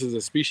lions as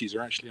a species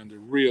are actually under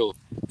real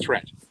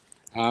threat.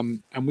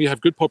 And we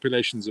have good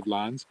populations of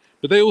lions,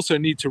 but they also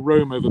need to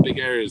roam over big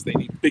areas. They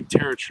need big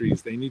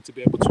territories. They need to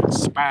be able to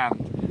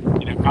expand,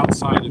 you know,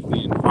 outside of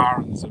the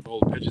environs of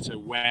old Pejeta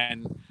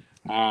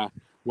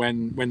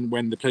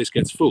when the place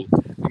gets full.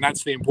 And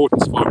that's the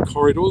importance of our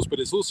corridors, but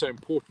it's also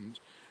important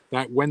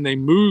that when they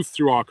move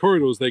through our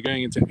corridors, they're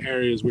going into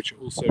areas which are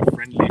also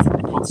friendly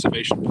from a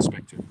conservation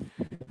perspective.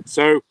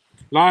 So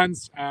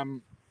lions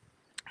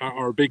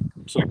are a big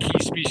sort of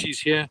key species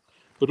here,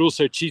 but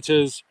also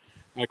cheetahs,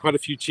 quite a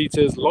few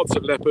cheetahs, lots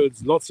of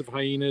leopards, lots of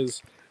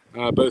hyenas,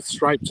 both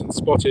striped and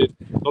spotted,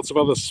 lots of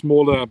other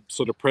smaller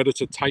sort of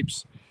predator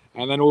types,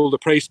 and then all the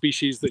prey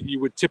species that you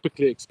would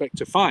typically expect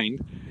to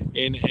find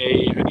in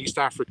an East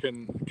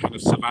African kind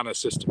of savanna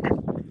system.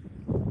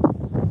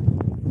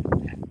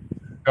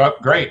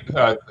 Great.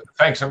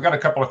 Thanks. I've got a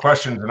couple of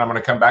questions, and I'm going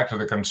to come back to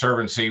the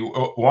Conservancy.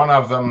 One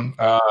of them,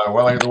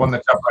 well, the one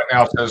that's up right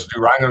now says, do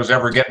rhinos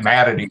ever get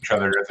mad at each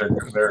other?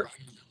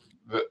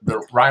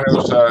 The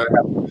rhinos have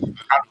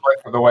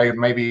conflict the way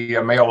maybe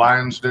male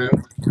lions do?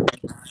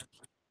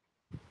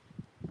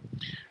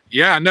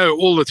 Yeah, no,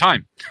 all the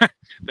time.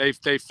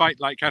 They fight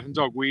like cat and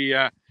dog. We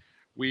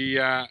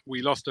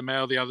lost a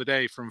male the other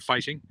day from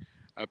fighting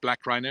a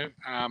black rhino.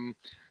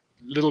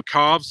 Little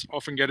calves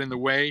often get in the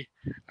way.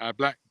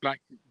 Black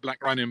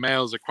rhino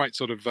males are quite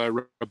sort of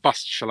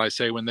robust, shall I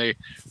say, when they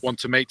want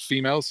to mate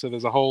females. So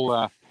there's a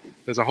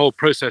whole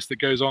process that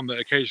goes on that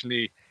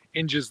occasionally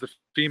injures the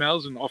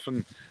females, and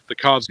often the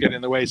calves get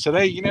in the way. So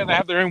they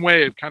have their own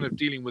way of kind of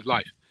dealing with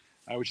life,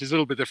 which is a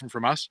little bit different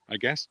from us, I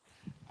guess.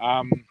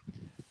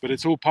 But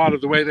it's all part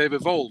of the way they've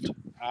evolved.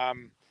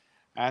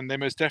 And they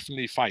most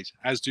definitely fight,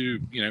 as do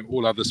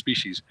all other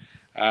species,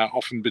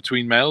 often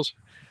between males.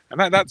 And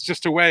that's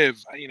just a way of,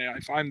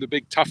 if I'm the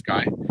big tough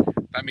guy,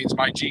 that means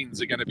my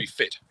genes are going to be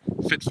fit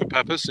for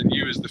purpose, and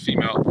you as the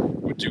female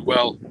would do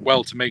well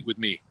to mate with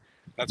me.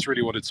 That's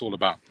really what it's all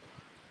about.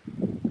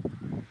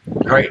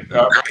 Great. We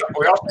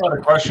also had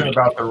a question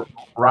about the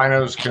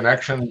rhino's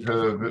connection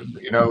to,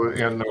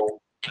 in the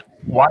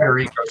wider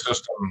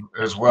ecosystem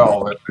as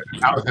well.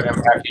 How does it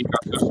impact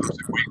ecosystems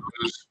if we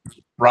lose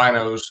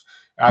rhinos.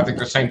 I think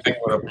the same thing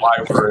would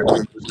apply for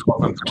elephants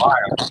and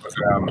lions.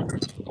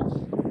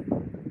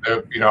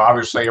 But, you know,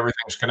 obviously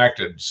everything's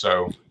connected.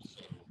 So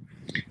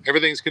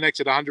Everything's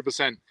connected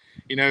 100%.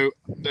 You know,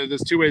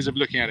 there's two ways of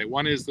looking at it.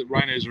 One is that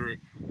rhinos are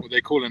what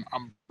they call an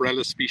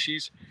umbrella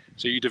species.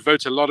 So you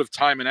devote a lot of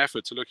time and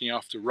effort to looking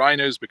after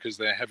rhinos because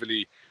they're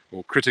heavily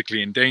or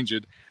critically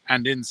endangered.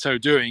 And in so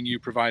doing, you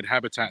provide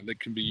habitat that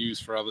can be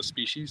used for other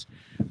species.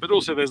 But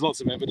also there's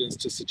lots of evidence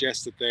to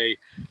suggest that they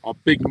are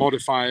big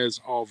modifiers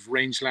of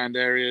rangeland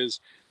areas.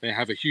 They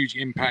have a huge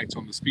impact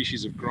on the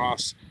species of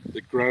grass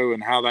that grow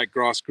and how that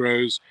grass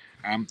grows.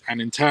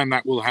 And in turn,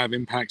 that will have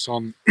impacts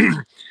on,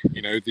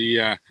 you know,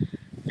 the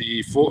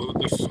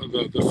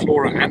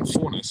flora and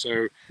fauna,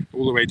 so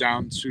all the way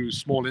down to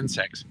small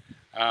insects.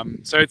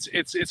 So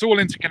it's all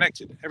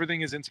interconnected.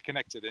 Everything is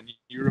interconnected, and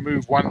you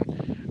remove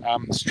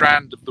one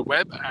strand of the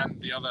web,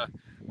 and the other,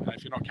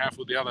 if you're not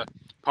careful, the other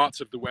parts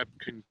of the web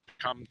can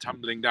come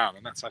tumbling down.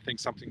 And that's, I think,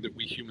 something that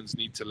we humans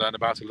need to learn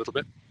about a little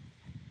bit.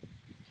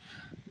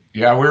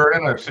 Yeah, we're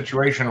in a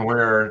situation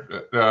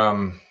where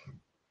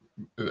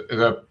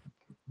the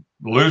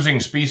losing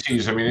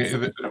species. I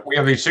mean, we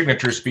have these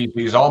signature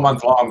species all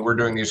month long. We're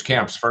doing these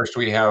camps. First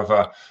we have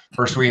the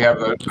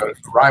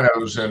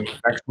rhinos, and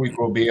next week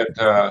we'll be at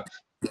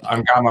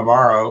Angama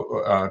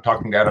Mara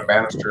talking to Adam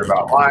Bannister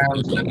about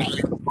lions, and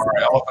our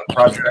elephant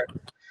project,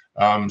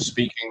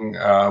 speaking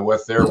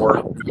with their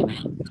work to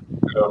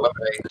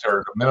eliminate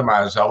or to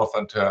minimize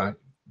elephant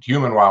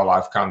human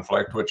wildlife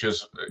conflict, which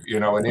is, you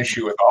know, an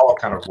issue with all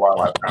kind of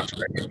wildlife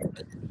conservation.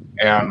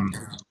 And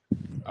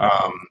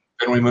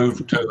then we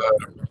move to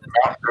the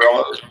Mountain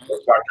Gorillas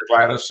with Dr.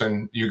 Gladys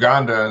in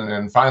Uganda,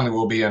 and finally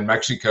we'll be in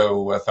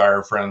Mexico with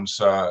our friends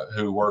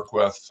who work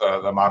with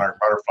the Monarch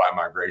Butterfly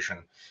migration.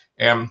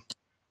 And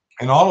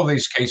in all of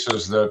these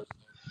cases, the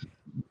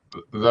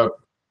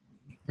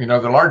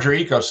larger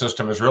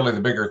ecosystem is really the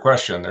bigger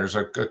question. There's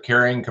a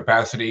carrying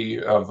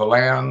capacity of the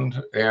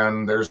land,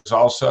 and there's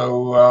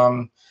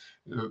also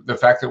the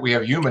fact that we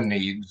have human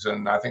needs.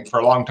 And I think for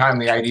a long time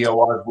the idea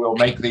was we'll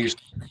make these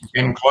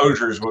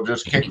enclosures, we'll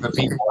just kick the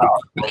people out,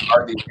 we'll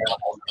guard these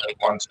animals in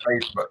one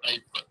space. But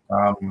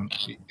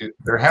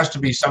there has to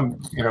be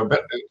some, you know,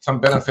 some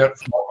benefit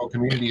for local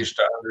communities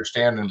to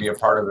understand and be a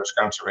part of this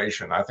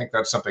conservation. I think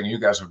that's something you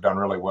guys have done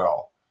really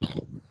well.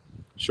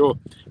 Sure,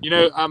 you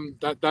know,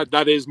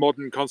 that is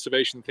modern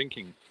conservation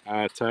thinking,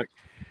 Turk.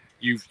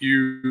 You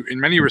in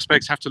many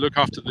respects have to look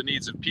after the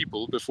needs of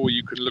people before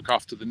you can look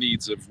after the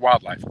needs of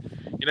wildlife.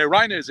 You know,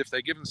 rhinos, if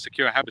they're given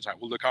secure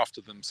habitat, will look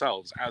after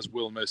themselves, as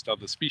will most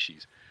other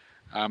species.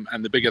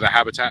 And the bigger the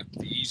habitat,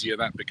 the easier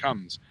that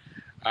becomes.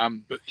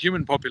 But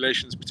human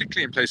populations,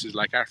 particularly in places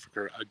like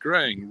Africa, are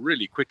growing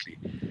really quickly.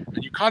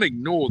 And you can't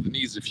ignore the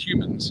needs of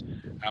humans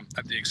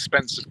at the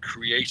expense of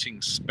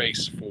creating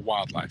space for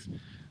wildlife.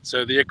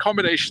 So the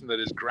accommodation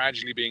that is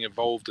gradually being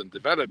evolved and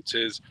developed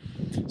is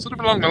sort of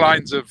along the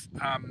lines of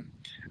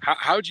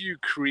how do you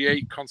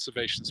create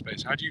conservation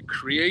space? How do you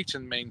create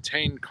and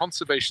maintain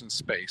conservation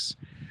space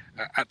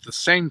at the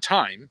same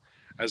time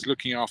as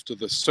looking after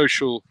the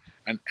social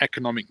and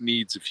economic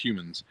needs of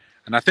humans?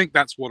 And I think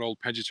that's what Old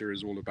Pejeta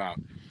is all about.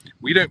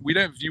 We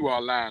don't view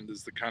our land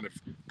as the kind of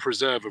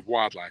preserve of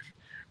wildlife.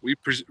 We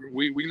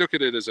look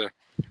at it as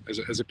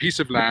a piece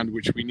of land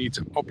which we need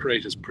to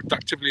operate as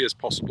productively as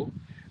possible,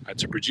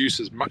 to produce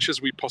as much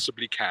as we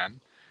possibly can,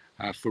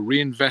 for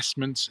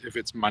reinvestment, if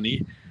it's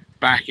money,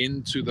 back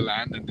into the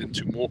land and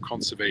into more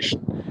conservation,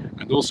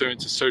 and also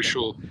into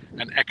social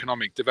and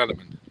economic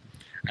development.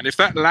 And if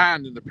that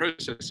land in the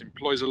process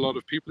employs a lot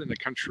of people in a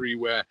country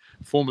where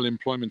formal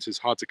employment is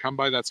hard to come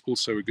by, that's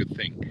also a good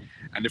thing.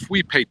 And if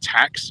we pay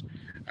tax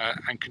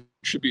and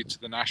contribute to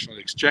the national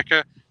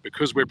exchequer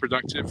because we're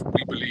productive,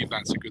 we believe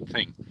that's a good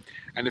thing.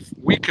 And if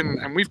we can,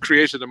 and we've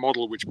created a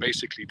model which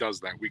basically does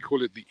that. We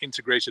call it the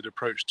integrated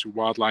approach to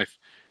wildlife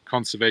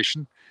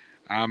conservation,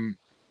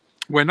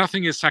 where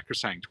nothing is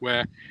sacrosanct,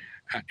 where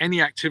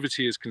any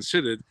activity is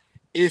considered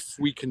if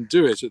we can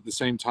do it at the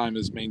same time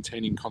as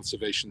maintaining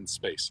conservation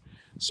space.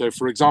 So,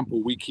 for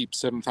example, we keep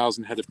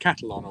 7,000 head of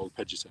cattle on Old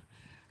Pejeta.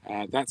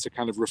 That's a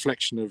kind of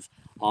reflection of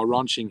our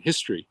ranching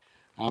history.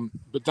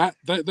 But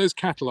those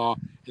cattle are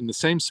in the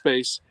same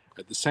space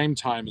at the same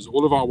time as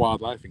all of our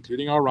wildlife,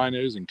 including our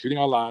rhinos, including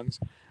our lions.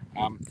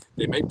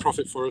 They make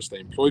profit for us,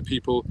 they employ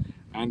people,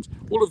 and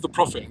all of the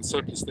profit and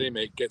surplus they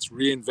make gets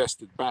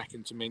reinvested back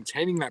into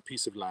maintaining that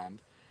piece of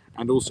land,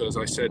 and also, as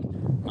I said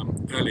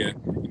earlier,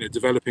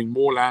 developing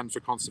more land for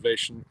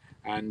conservation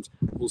and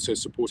also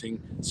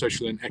supporting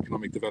social and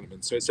economic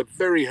development. So it's a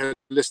very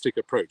holistic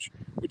approach,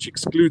 which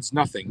excludes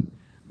nothing,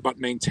 but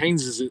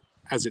maintains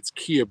as its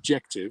key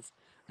objective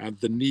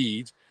the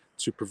need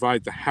to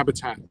provide the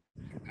habitat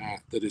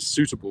that is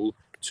suitable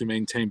to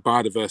maintain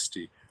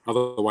biodiversity,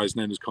 otherwise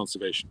known as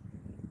conservation.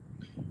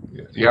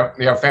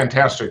 Yeah,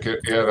 fantastic.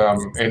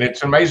 And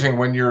it's amazing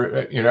when you're,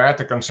 at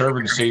the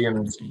Conservancy,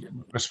 and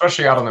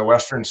especially out on the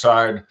western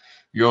side,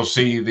 you'll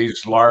see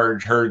these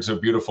large herds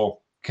of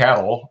beautiful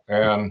cattle,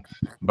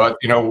 but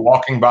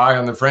walking by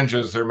on the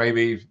fringes, there may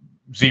be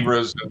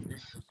zebras, and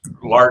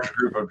large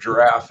group of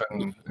giraffe,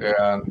 and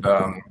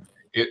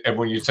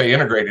when you say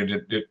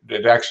integrated,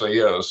 it actually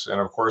is. And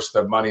of course,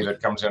 the money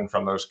that comes in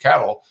from those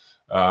cattle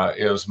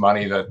is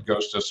money that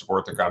goes to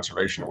support the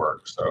conservation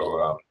work.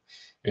 So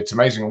it's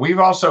amazing. We've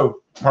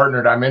also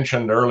partnered, I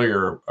mentioned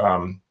earlier,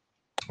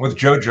 with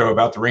JoJo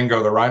about the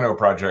Ringo the Rhino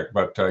project,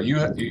 but Petra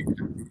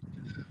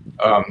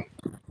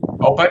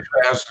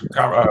has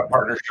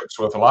partnerships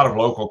with a lot of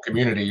local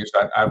communities.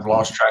 I've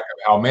lost track of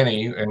how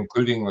many,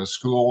 including the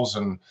schools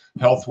and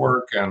health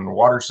work and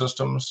water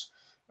systems.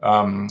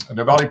 The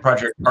Novelli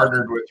Project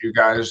partnered with you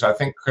guys. I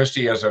think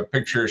Christy has a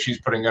picture she's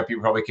putting up. You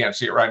probably can't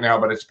see it right now,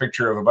 but it's a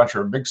picture of a bunch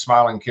of big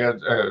smiling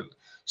kids,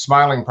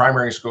 smiling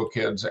primary school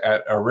kids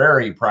at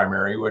Arari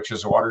Primary, which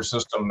is a water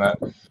system that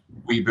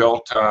we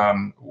built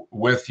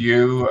with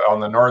you on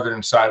the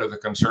northern side of the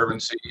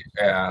Conservancy,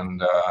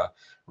 and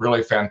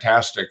really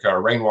fantastic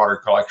rainwater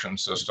collection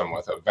system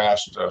with a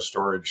vast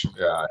storage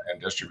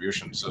and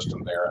distribution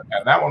system there.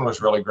 And that one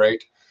was really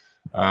great.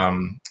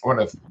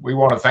 We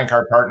want to thank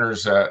our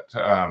partners at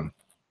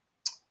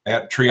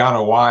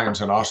Triano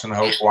Wines and Austin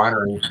Hope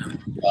Winery,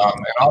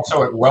 and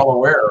also at Well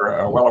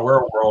Aware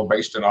World,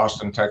 based in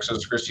Austin,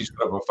 Texas. Christy's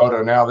put up a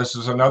photo now. This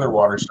is another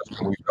water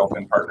system we built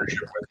in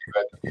partnership with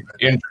you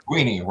in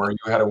Bwindi, where you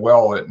had a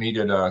well that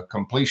needed a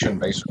completion,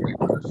 basically.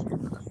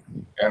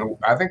 And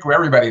I think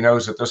everybody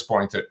knows at this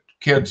point that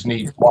kids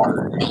need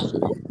water.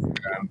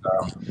 And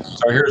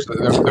so here's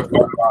the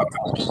photo.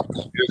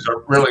 It's a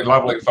really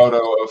lovely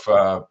photo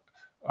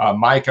of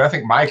Mike. I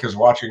think Mike is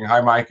watching.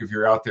 Hi, Mike, if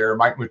you're out there.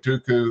 Mike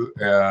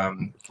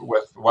Mutuku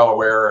with Well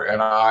Aware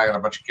and I and a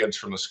bunch of kids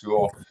from the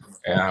school.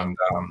 And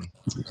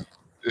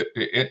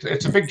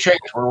it's a big change.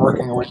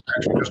 We're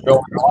actually just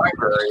building a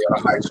library at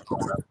a high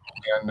school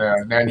in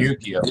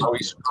Nanyuki at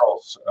Louis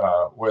Girls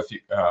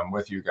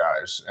with you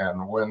guys.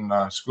 And when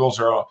schools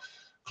are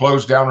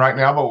closed down right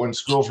now, but when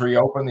schools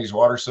reopen, these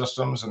water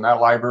systems and that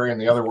library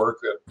and the other work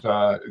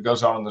that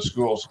goes on in the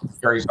schools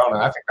carries on.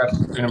 And I think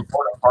that's an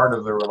important part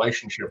of the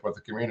relationship with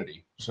the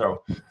community.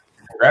 So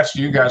congrats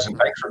to you guys, and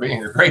thanks for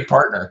being a great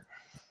partner.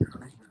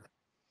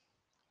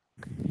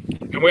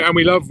 And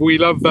we love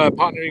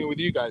partnering with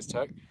you guys,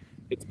 Tuck.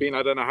 It's been,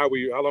 I don't know how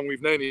long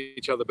we've known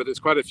each other, but it's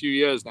quite a few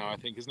years now, I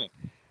think, isn't it?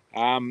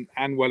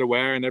 And Well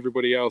Aware and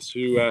everybody else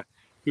who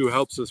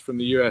helps us from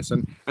the US.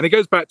 And it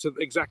goes back to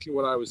exactly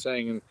what I was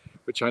saying, and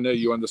which I know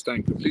you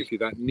understand completely,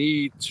 that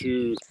need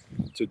to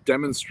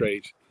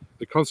demonstrate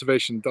that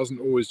conservation doesn't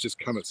always just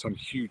come at some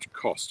huge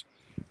cost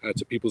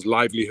to people's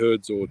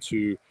livelihoods or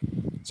to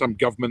some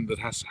government that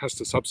has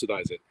to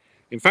subsidize it.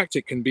 In fact,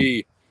 it can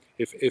be,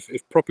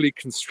 if properly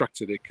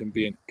constructed, it can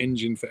be an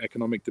engine for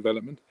economic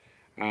development,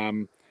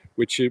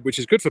 which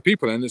is good for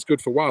people and it's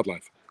good for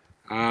wildlife.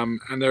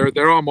 And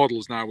there are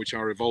models now which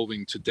are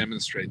evolving to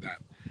demonstrate that.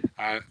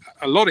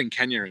 A lot in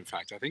Kenya, in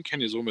fact. I think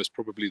Kenya is almost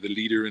probably the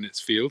leader in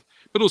its field,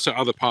 but also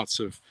other parts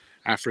of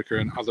Africa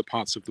and other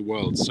parts of the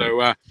world.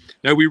 So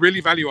no, we really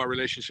value our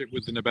relationship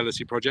with the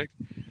Nobility Project.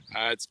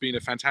 It's been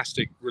a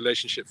fantastic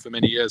relationship for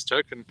many years,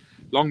 Turk, and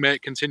long may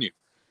it continue.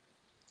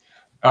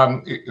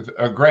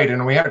 Great.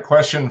 And we had a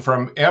question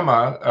from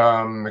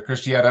Emma,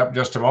 Christy had up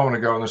just a moment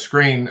ago on the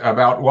screen,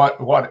 about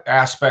what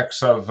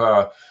aspects of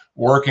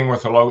working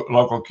with the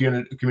local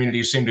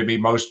community seem to be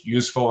most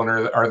useful,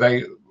 and are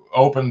they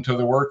open to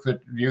the work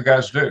that you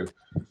guys do?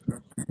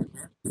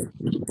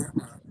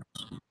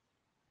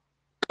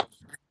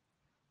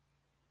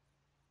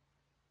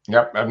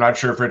 Yep, I'm not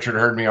sure if Richard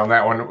heard me on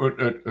that one.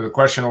 The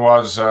question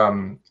was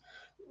in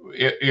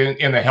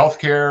the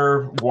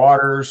healthcare,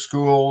 water,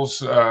 schools,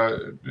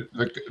 the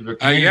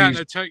communities. Yeah,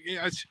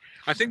 no,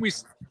 I think we.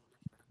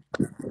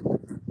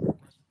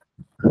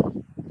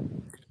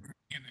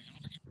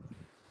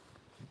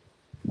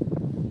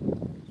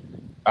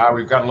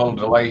 We've got a little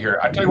delay here.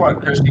 I tell you what,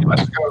 Christy,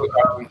 let's go,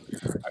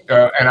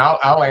 and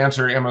I'll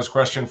answer Emma's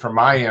question from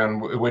my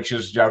end, which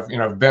is, I've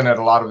been at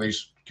a lot of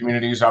these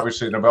communities.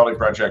 Obviously, the Nobility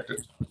Project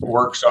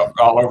works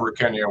all over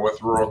Kenya with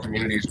rural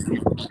communities. We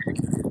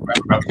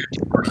have about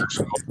 50 partner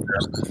schools there,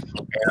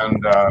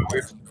 and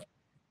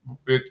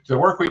the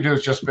work we do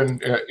has just been,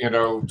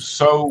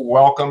 so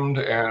welcomed,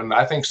 and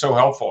I think so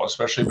helpful,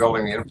 especially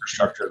building the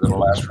infrastructure that'll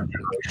last for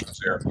generations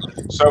there.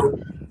 So.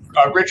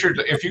 Richard,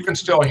 if you can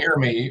still hear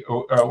me,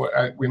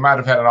 we might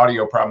have had an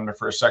audio problem there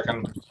for a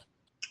second.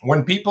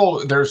 When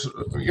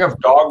you have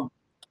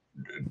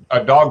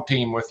a dog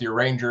team with your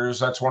rangers,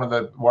 that's one of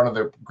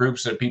the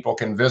groups that people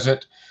can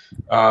visit.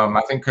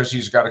 I think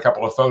Chrissy's got a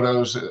couple of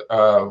photos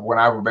when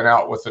I've been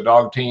out with the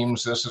dog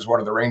teams. This is one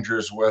of the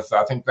rangers with,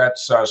 I think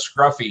that's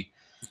Scruffy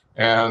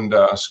and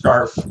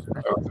Scarf,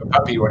 the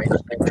puppy when he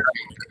was being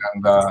trained.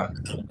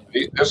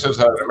 And this is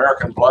an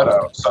American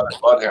Southern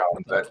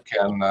Bloodhound that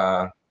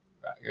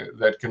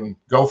can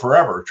go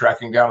forever,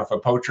 tracking down if a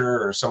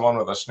poacher or someone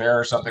with a snare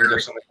or something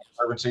gets in the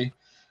Conservancy.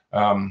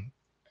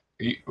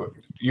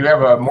 You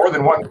have more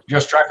than one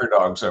just tracker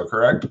dog, so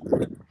correct?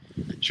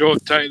 Sure,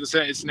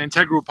 it's an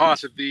integral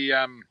part of the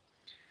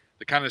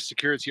kind of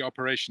security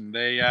operation.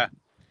 They, a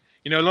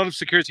lot of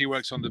security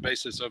works on the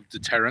basis of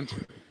deterrent,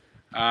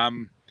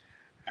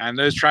 And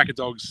those tracker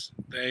dogs,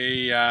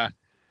 their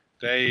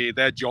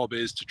job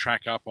is to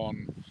track up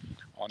on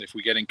if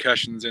we get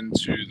incursions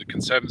into the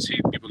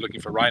conservancy, people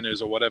looking for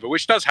rhinos or whatever,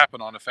 which does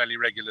happen on a fairly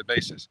regular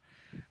basis.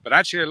 But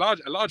actually, a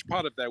large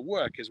part of their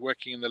work is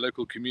working in the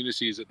local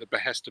communities at the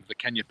behest of the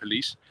Kenya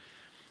police,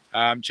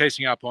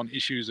 chasing up on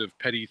issues of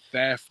petty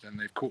theft, and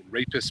they've caught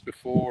rapists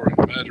before and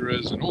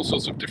murderers and all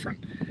sorts of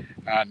different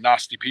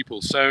nasty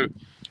people. So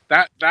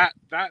that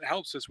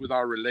helps us with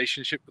our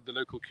relationship with the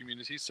local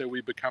communities. So we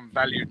become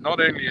valued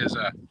not only as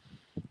a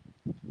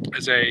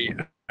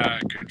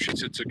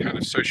contributor to kind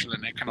of social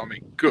and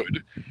economic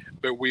good,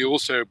 but we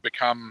also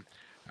become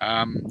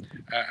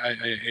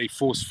a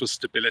force for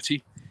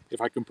stability, if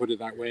I can put it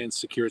that way, and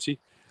security.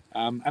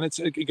 And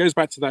it goes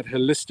back to that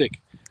holistic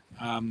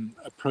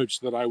approach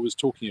that I was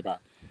talking about.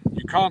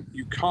 You can't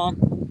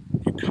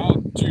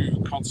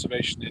do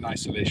conservation in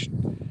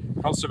isolation.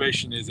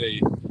 Conservation is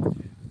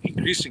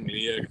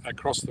increasingly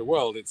across the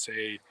world. It's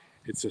a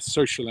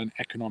social and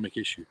economic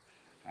issue,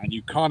 and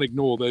you can't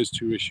ignore those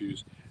two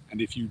issues.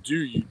 And if you do,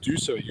 you do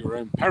so at your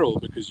own peril,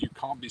 because you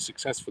can't be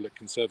successful at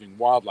conserving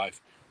wildlife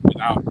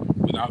without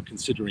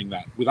considering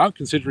that, without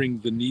considering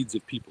the needs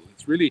of people.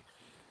 It's really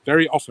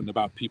very often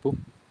about people.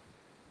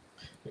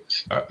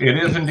 It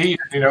is indeed.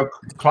 You know,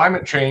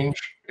 climate change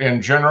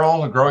in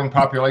general, a growing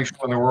population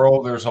in the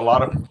world. There's a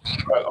lot of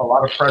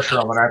pressure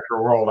on the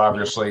natural world,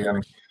 obviously,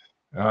 and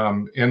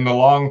in the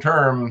long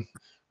term,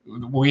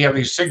 we have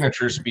these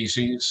signature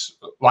species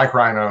like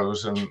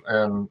rhinos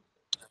and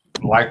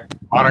like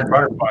Monarch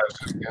Butterflies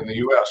in the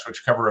U.S.,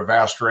 which cover a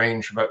vast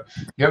range. But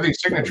you have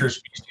these signature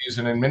species,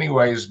 and in many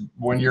ways,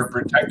 when you're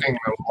protecting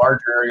the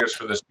larger areas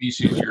for the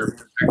species, you're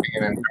protecting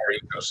an entire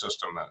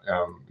ecosystem.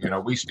 You know,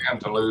 we stand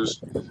to lose.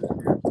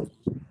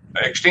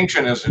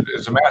 Extinction is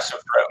a massive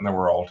threat in the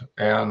world,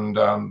 and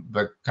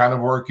the kind of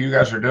work you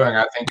guys are doing,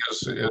 I think,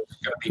 is going to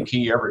be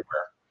key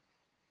everywhere.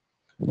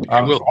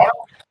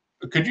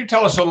 Could you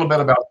tell us a little bit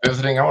about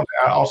visiting? We want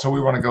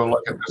to go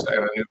look at this at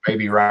a new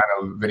baby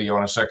rhino video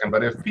in a second.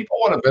 But if people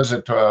want to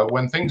visit,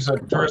 when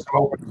tourism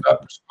opens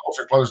up, schools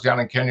are closed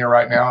down in Kenya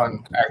right now,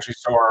 and actually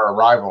so are our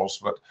arrivals.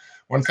 But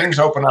when things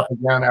open up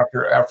again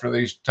after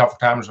these tough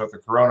times with the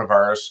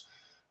coronavirus,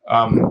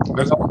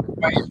 there's a lot of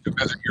ways to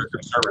visit your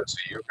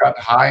conservancy. You've got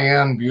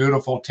high-end,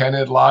 beautiful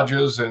tented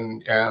lodges,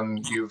 and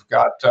you've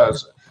got, I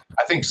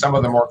think, some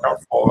of the more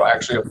comfortable,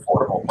 actually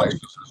affordable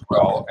places as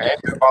well,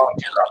 and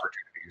volunteer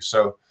opportunities.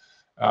 So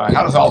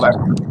how does all that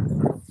work?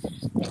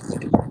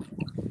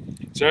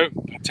 So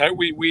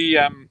we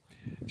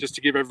just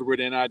to give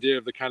everybody an idea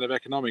of the kind of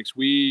economics,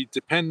 we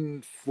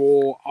depend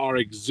for our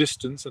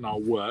existence and our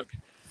work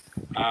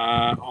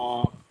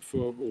on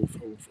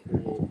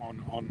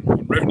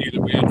revenue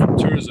that we earn from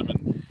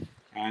tourism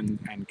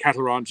and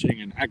cattle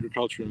ranching and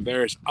agriculture and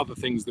various other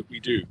things that we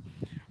do.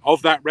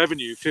 Of that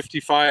revenue,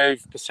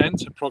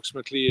 55%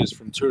 approximately is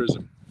from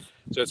tourism.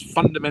 So it's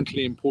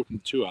fundamentally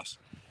important to us.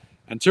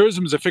 And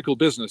tourism is a fickle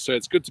business, so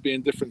it's good to be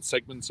in different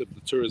segments of the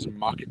tourism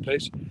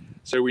marketplace.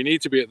 So we need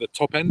to be at the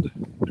top end,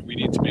 we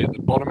need to be at the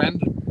bottom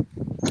end,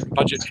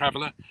 budget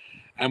traveler,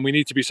 and we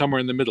need to be somewhere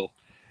in the middle.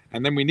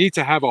 And then we need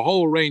to have a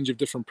whole range of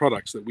different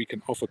products that we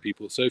can offer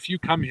people. So if you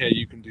come here,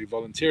 you can do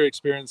volunteer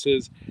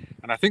experiences.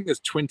 And I think there's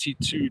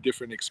 22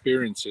 different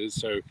experiences.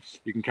 So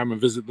you can come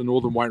and visit the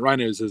northern white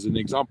rhinos as an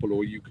example,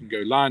 or you can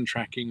go lion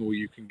tracking, or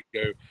you can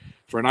go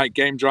for a night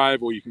game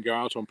drive, or you can go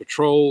out on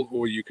patrol,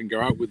 or you can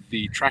go out with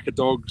the tracker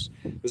dogs.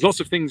 There's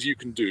lots of things you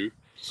can do.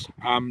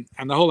 And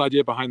the whole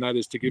idea behind that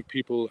is to give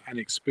people an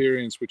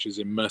experience which is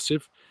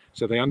immersive,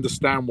 so they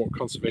understand what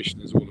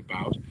conservation is all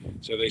about.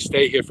 So they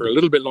stay here for a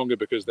little bit longer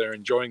because they're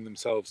enjoying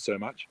themselves so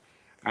much.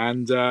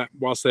 And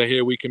whilst they're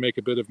here, we can make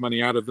a bit of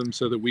money out of them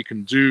so that we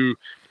can do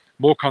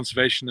more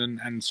conservation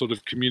and sort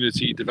of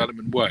community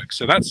development work.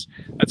 So that's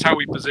how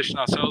we position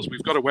ourselves.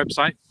 We've got a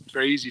website, it's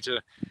very easy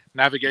to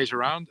navigate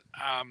around,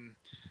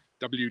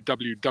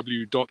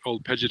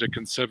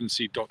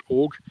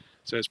 www.oldpejetaconservancy.org.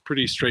 So it's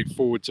pretty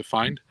straightforward to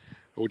find,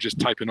 or just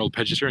type in Old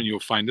Pejeta and you'll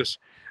find us.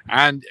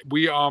 And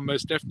we are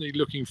most definitely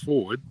looking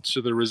forward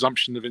to the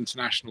resumption of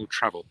international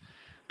travel,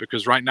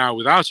 because right now,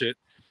 without it,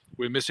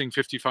 we're missing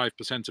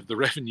 55% of the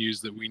revenues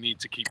that we need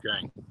to keep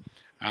going.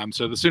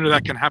 So the sooner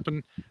that can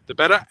happen, the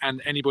better.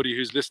 And anybody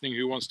who's listening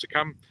who wants to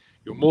come,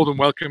 you're more than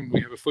welcome.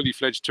 We have a fully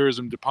fledged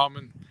tourism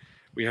department.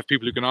 We have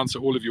people who can answer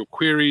all of your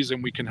queries,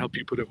 and we can help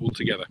you put it all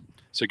together.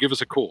 So give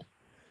us a call.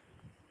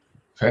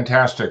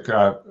 Fantastic.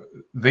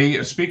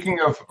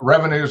 Speaking of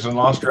revenues and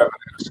lost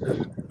revenues,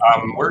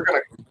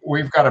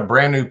 we've got a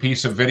brand new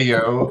piece of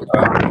video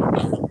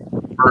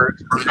for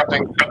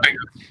something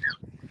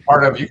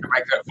part of. You can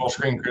make that full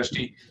screen,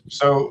 Christy.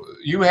 So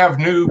you have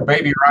new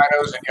baby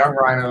rhinos and young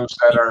rhinos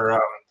that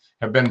are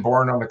have been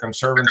born on the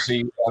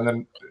conservancy, and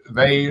then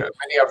many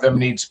of them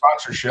need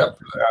sponsorship.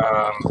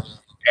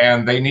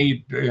 And they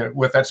need,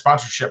 with that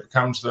sponsorship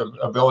comes the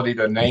ability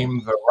to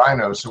name the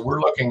rhinos. So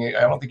we're looking at,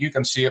 I don't think you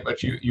can see it,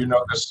 but you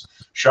know this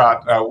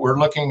shot. We're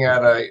looking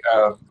at a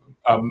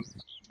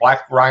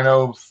black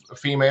rhino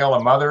female,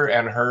 a mother,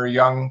 and her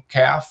young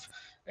calf.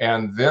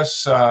 And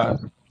this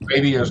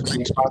baby is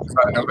being sponsored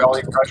by the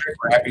Novelli Project.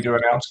 We're happy to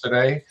announce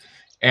today.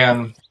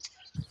 And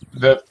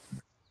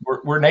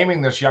we're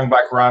naming this young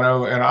black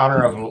rhino in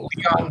honor of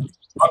Leon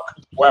Buck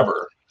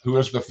Weber, who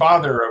is the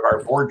father of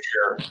our board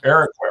chair,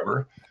 Eric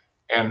Weber.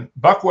 And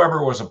Buck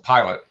Weber was a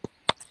pilot,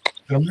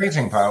 an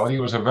amazing pilot. He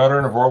was a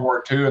veteran of World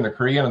War II and the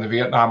Korean and the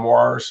Vietnam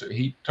Wars.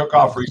 He took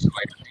off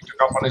recently. He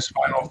took off on his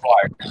final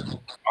flight on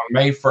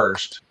May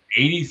 1st.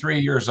 83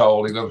 years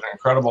old. He lived an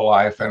incredible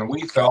life, and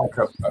we felt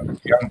a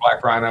young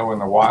black rhino in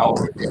the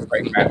wild would be a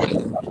great match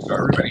for us. So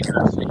everybody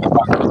here is thinking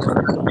about it.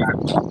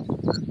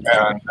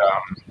 And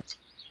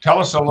tell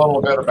us a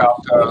little bit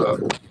about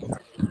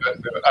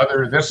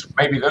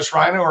maybe this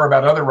rhino, or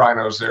about other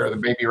rhinos there, the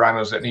baby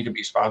rhinos that need to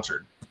be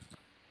sponsored.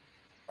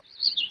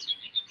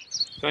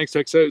 Thanks,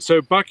 Tex.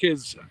 So Buck, I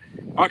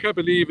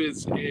believe, I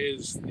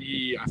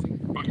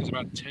think Buck is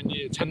about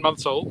 10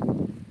 months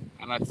old,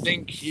 and I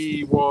think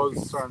he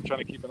was. Sorry, I'm trying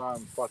to keep an eye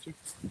on Fatu.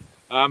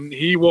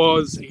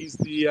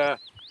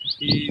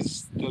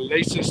 He's the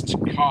latest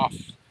calf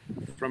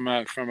from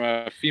a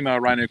female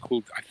rhino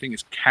called, I think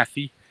it's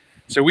Kathy.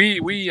 So we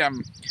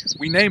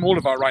name all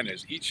of our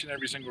rhinos. Each and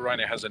every single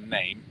rhino has a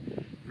name.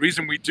 The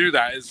reason we do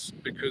that is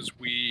because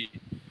we,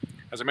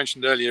 as I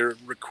mentioned earlier,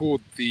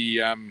 record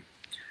the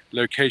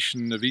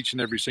location of each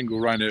and every single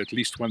rhino at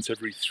least once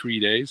every 3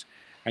 days,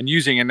 and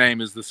using a name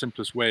is the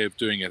simplest way of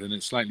doing it, and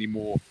it's slightly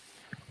more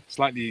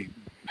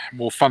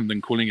fun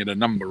than calling it a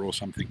number or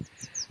something.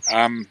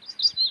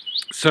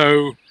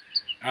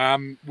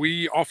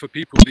 We offer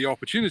people the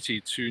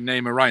opportunity to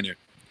name a rhino,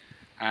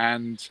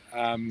 and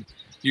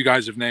you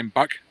guys have named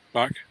Buck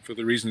for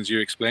the reasons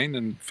you explained,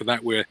 and for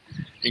that we're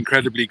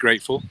incredibly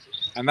grateful.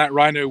 And that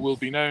rhino will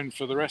be known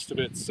for the rest of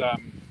its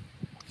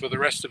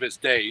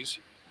days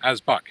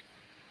as Buck.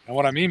 And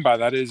what I mean by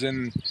that is,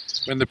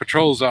 when the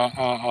patrols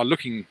are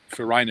looking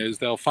for rhinos,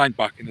 they'll find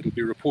Buck, and it'll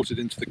be reported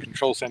into the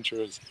control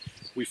center as,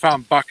 we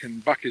found Buck,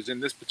 and Buck is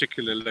in this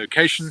particular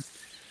location,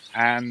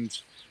 and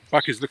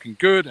Buck is looking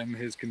good, and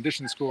his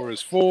condition score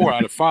is 4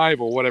 out of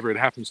 5, or whatever it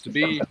happens to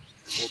be,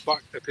 or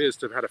Buck appears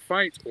to have had a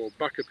fight, or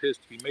Buck appears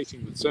to be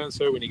mating with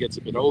so-and-so when he gets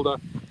a bit older.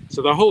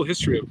 So the whole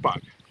history of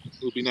Buck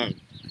will be known.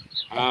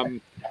 And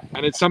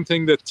it's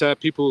something that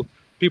people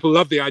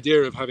love the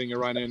idea of having a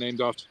rhino named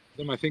after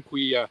them. I think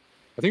we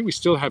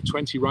still have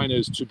 20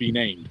 rhinos to be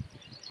named.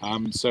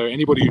 So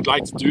anybody who'd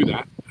like to do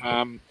that,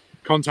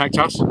 contact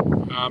us,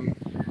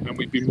 and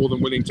we'd be more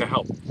than willing to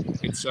help.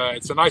 It's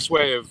a nice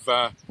way of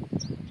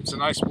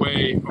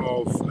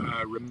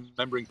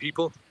remembering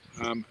people,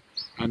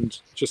 and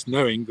just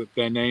knowing that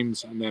their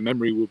names and their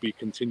memory will be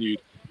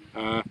continued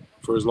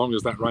for as long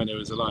as that rhino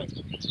is alive.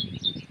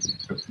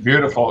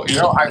 Beautiful. You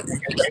know, I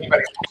think if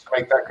anybody wants to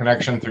make that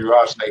connection through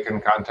us, they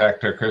can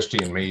contact Christy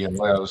and me and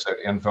Liz at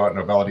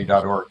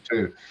info@novelli.org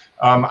too.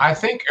 I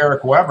think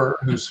Eric Weber,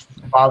 whose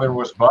father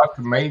was Buck,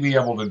 may be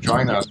able to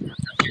join us.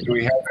 Do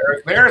we have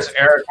Eric? There's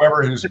Eric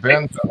Weber, who's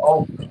been to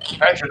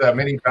Pejeta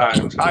many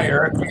times. Hi,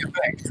 Eric. What do you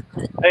think?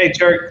 Hey,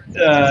 Turk.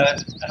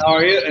 How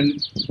are you?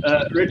 And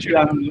Richard,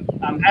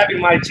 I'm having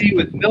my tea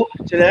with milk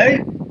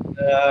today.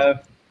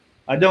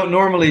 I don't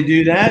normally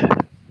do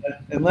that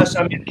unless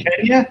I'm in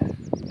Kenya,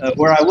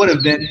 where I would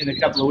have been in a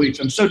couple of weeks.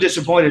 I'm so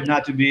disappointed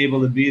not to be able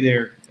to be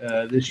there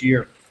this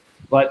year,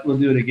 but we'll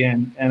do it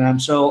again. And I'm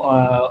so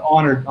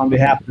honored on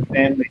behalf of the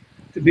family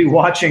to be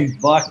watching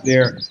Buck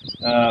there.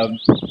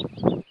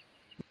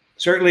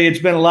 Certainly, it's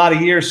been a lot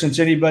of years since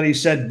anybody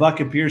said Buck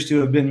appears to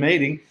have been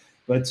mating,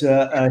 but he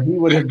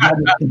would have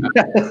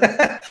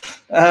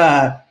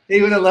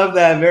he would have loved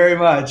that very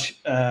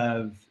much.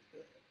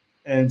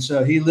 And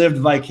so he lived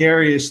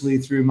vicariously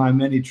through my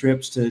many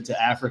trips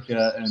to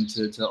Africa and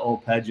to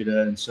old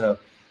Pejeta. And so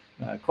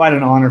quite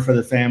an honor for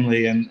the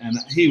family. And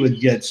he would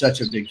get such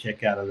a big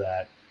kick out of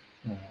that.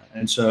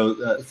 And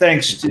so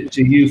thanks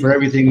to you for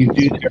everything you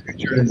do there,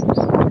 Richard. And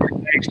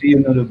thanks to you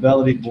and the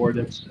Novelli board.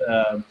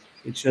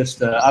 It's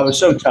just, I was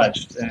so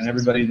touched, and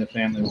everybody in the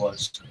family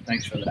was.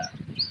 Thanks for that.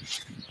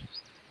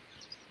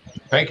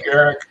 Thank you,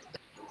 Eric.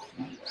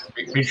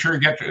 Be sure to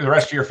get the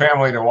rest of your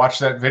family to watch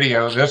that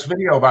video. This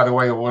video, by the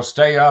way, will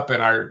stay up in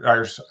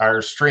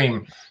our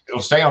stream.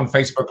 It'll stay on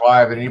Facebook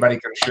Live, and anybody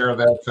can share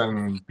that,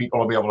 and people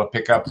will be able to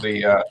pick up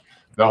the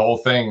whole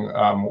thing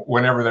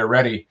whenever they're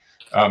ready.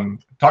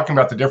 Talking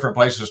about the different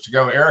places to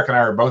go, Eric and I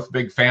are both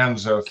big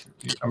fans of,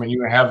 I mean,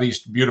 you have these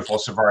beautiful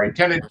safari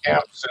tented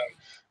camps,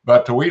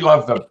 but we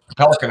love the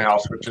Pelican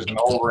House, which is an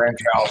old ranch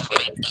house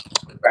with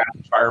a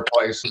vast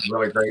fireplace. It's a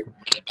really great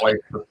place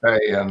to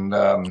stay. And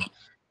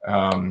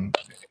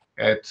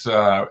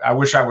I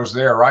wish I was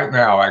there right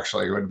now,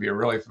 actually. It would be a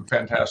really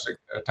fantastic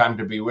time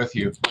to be with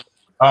you.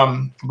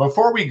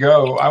 Before we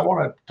go, I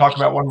want to talk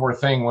about one more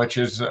thing, which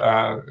is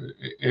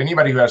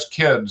anybody who has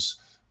kids,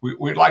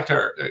 we'd like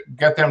to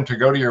get them to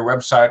go to your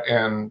website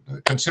and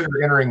consider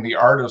entering the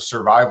Art of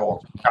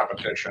Survival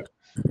competition.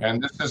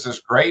 And this is this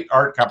great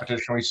art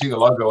competition. We see the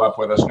logo up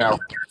with us now.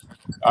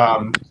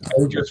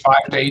 Ages 5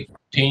 to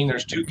 18.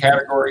 There's 2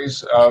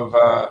 categories of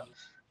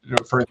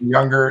for the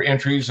younger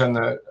entries and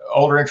the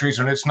older entries,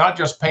 and it's not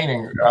just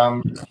painting.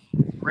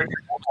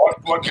 Richard,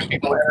 what can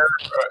people enter?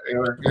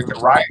 They can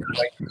write, or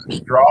they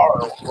can draw,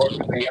 or what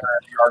can they enter in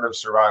the art of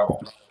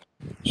survival?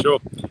 Sure,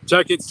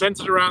 Chuck. It's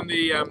centered around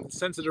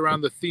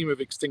the theme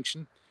of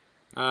extinction.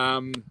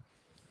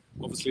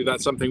 Obviously,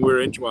 that's something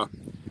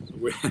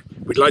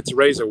we'd like to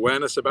raise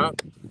awareness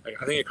about.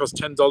 I think it costs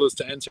 $10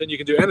 to enter, and you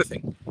can do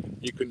anything.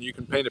 You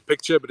can paint a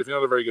picture, but if you're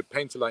not a very good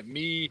painter like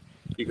me,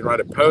 you can write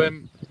a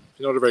poem. If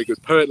you're not a very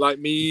good poet like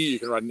me, you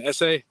can write an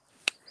essay.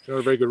 If you're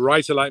not a very good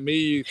writer like me,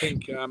 you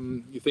think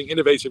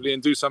innovatively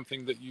and do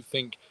something that you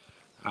think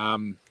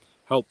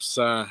helps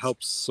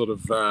sort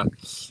of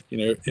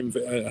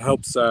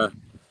helps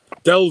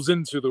delves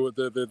into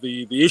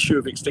the issue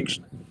of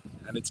extinction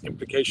and its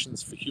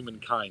implications for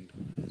humankind.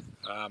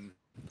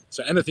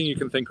 So anything you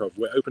can think of,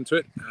 we're open to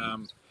it.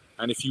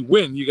 And if you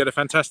win, you get a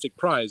fantastic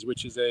prize,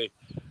 which is an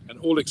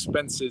all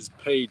expenses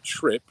paid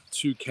trip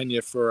to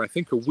Kenya for, I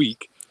think, a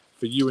week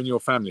for you and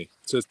your family.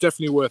 So it's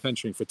definitely worth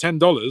entering. For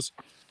 $10,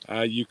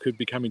 you could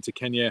be coming to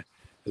Kenya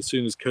as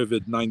soon as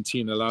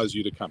COVID-19 allows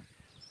you to come.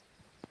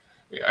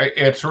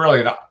 It's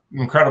really an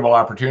incredible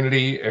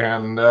opportunity.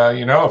 And,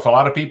 if a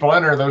lot of people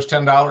enter, those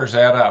 $10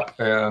 add up.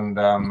 And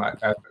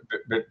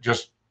it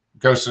just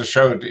goes to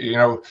show,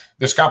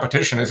 this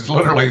competition is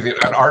literally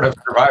an art of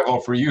survival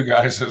for you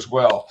guys as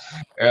well.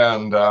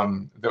 And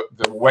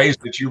the ways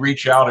that you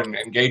reach out and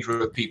engage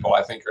with people,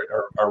 I think,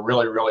 are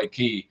really, really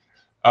key.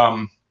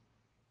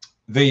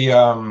 We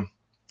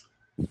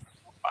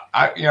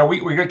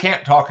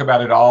can't talk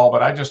about it all,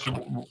 but I just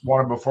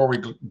wanted, before we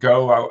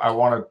go, I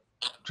want to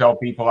tell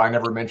people, I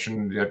never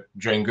mentioned that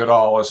Jane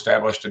Goodall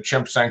established a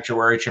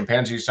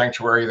chimpanzee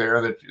sanctuary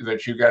there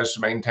that you guys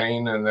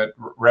maintain and that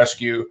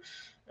rescue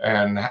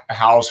and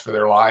house for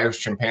their lives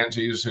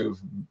chimpanzees who've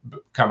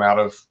come out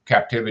of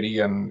captivity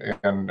and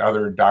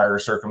other dire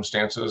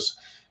circumstances.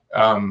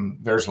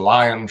 There's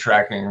lion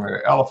tracking,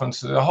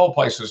 elephants. The whole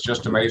place is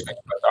just amazing.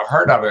 But the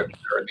heart of it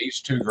are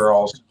these two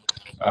girls,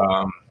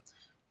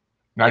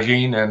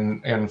 Najin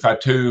and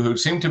Fatou, who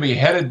seem to be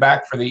headed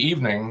back for the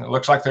evening. It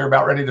looks like they're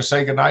about ready to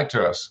say goodnight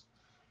to us.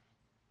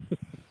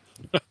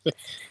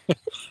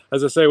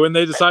 As I say, when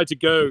they decide to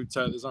go,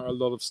 there's not a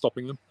lot of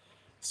stopping them.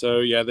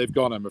 So yeah, they've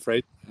gone, I'm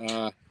afraid.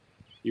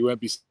 You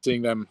won't be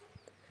seeing them.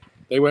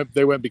 They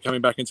won't be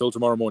coming back until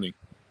tomorrow morning.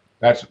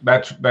 That's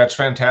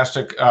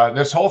fantastic.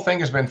 This whole thing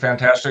has been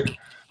fantastic.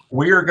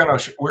 We're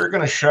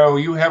gonna show,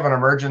 you have an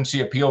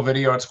emergency appeal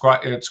video. It's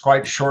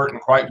quite short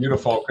and quite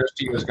beautiful.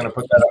 Christy is gonna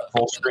put that up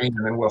full screen,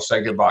 and then we'll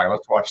say goodbye.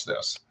 Let's watch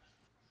this.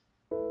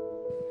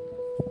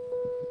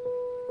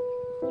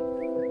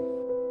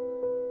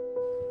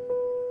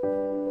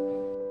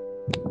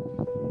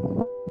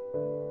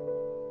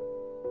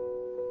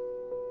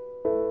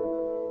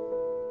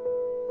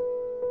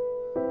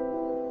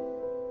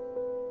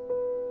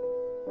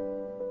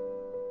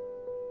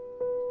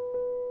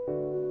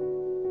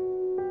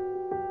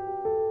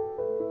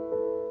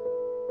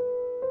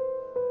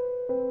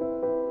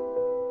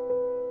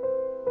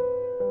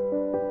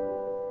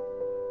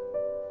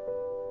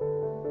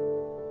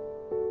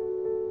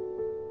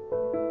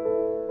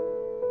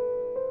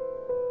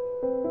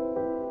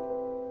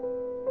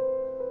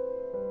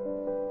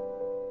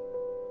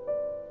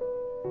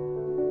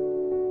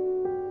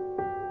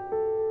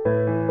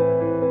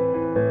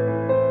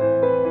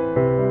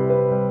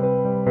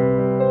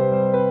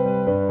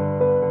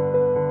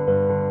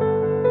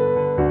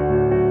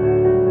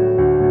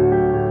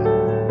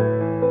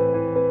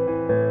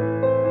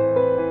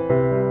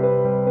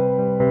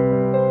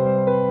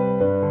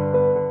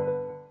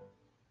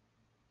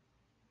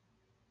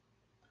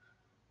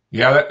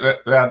 Yeah,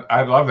 that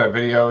I love that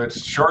video.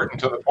 It's short and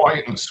to the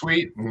point and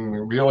sweet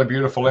and really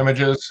beautiful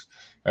images.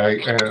 At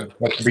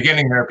the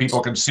beginning there,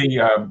 people can see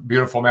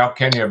beautiful Mount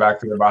Kenya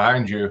back there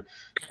behind you.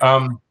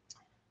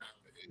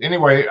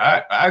 Anyway,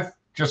 I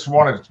just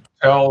wanted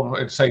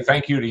to say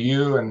thank you to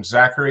you and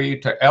Zachary,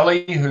 to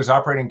Ellie, who's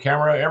operating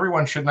camera.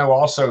 Everyone should know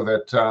also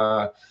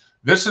that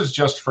this is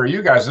just for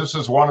you guys. This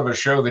is one of a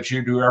show that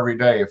you do every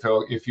day.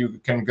 If you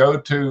can go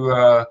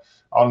to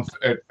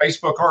at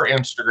Facebook or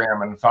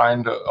Instagram and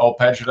find Old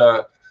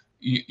Pejeta,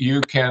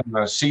 you can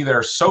see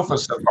their sofa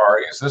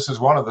safaris. This is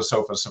one of the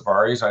sofa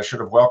safaris. I should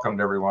have welcomed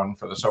everyone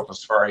for the sofa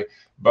safari,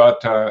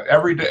 but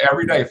every day,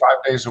 5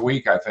 days a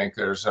week, I think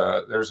there's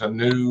a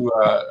new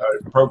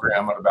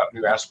program about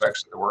new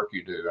aspects of the work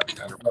you do,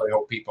 and I really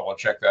hope people will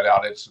check that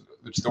out. It's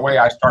the way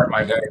I start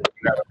my day. If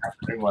you have an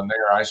afternoon one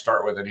there, I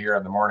start with it here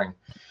in the morning.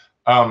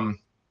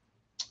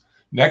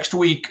 Next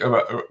week,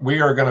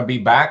 we are going to be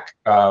back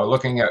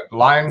looking at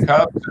lion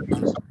cubs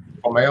and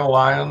some male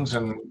lions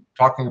and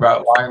talking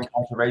about lion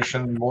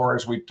conservation more,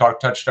 as we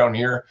touched on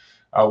here.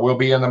 We'll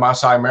be in the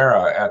Masai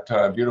Mara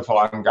at beautiful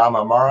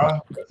Angama Mara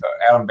with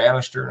Adam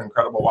Bannister, an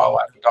incredible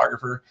wildlife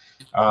photographer.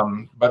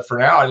 But for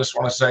now, I just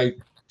want to say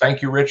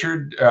thank you,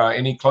 Richard.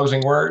 Any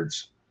closing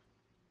words?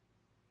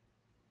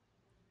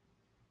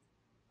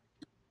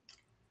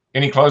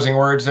 Any closing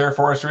words there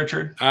for us,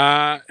 Richard?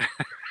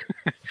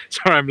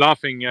 Sorry, I'm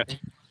laughing.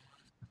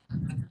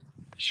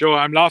 Sure,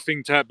 I'm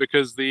laughing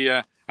because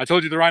I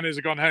told you the rhinos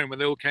had gone home when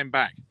they all came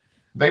back.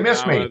 They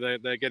miss me.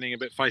 They're getting a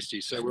bit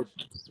feisty. So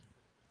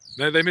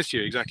they miss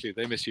you. Exactly.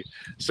 They miss you.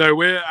 So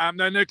we're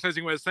no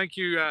closing words. Thank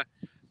you.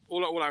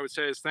 All I would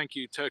say is thank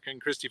you, Turk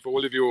and Christy, for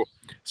all of your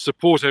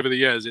support over the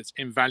years. It's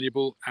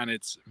invaluable and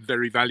it's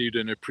very valued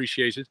and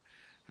appreciated.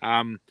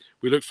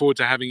 We look forward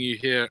to having you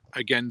here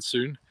again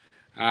soon.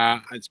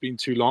 It's been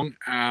too long,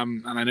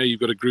 and I know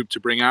you've got a group to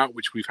bring out,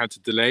 which we've had to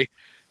delay.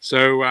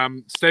 So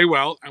stay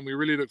well, and we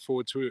really look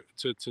forward to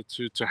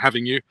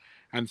having you.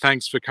 And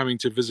thanks for coming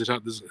to visit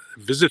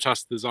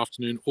us this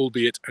afternoon,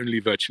 albeit only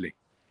virtually.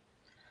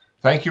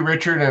 Thank you,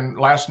 Richard. And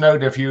last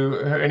note, if you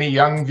any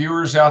young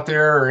viewers out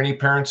there or any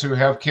parents who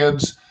have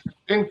kids,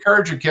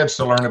 encourage your kids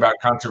to learn about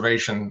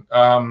conservation.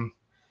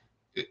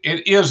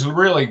 It is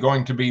really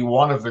going to be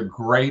one of the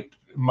great,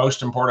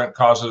 most important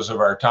causes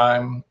of our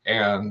time.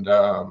 And,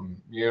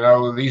 you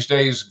know, these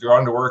days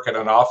going to work at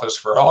an office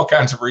for all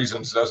kinds of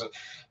reasons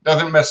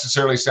doesn't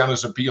necessarily sound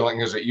as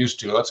appealing as it used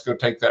to. Let's go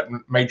take that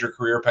major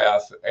career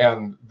path.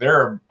 And there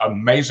are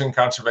amazing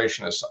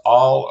conservationists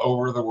all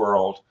over the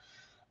world.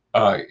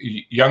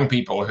 Young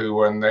people who,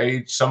 when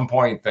they some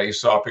point they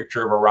saw a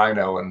picture of a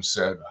rhino and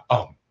said,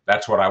 "Oh,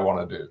 that's what I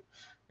want to do."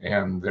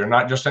 And they're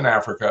not just in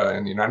Africa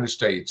and the United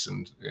States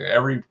and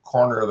every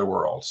corner of the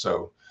world.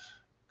 So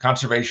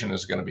conservation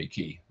is going to be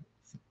key.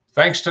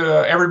 Thanks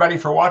to everybody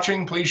for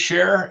watching. Please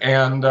share.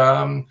 And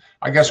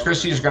I guess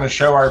Christy is going to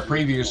show our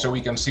preview so we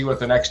can see what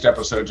the next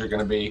episodes are going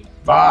to be.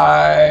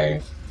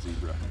 Bye.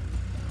 Zebra.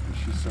 And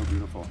she's so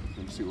beautiful. You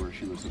can see where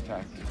she was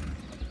attacked.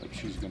 But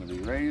she's going to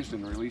be raised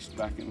and released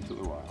back into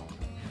the wild.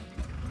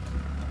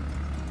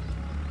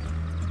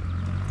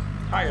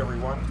 Hi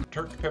everyone,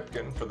 Turk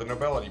Pipkin for the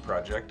Nobility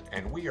Project,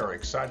 and we are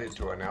excited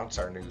to announce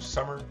our new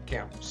summer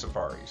camp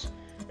safaris.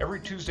 Every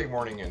Tuesday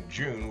morning in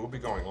June, we'll be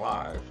going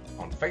live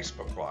on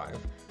Facebook Live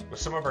with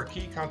some of our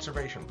key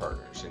conservation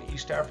partners in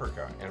East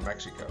Africa and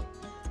Mexico.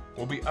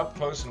 We'll be up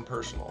close and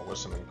personal with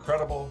some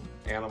incredible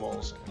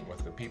animals, and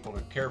with the people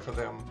who care for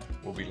them,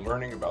 we'll be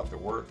learning about the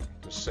work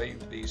to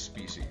save these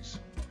species.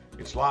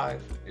 It's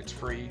live, it's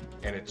free,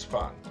 and it's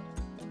fun.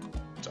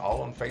 It's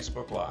all on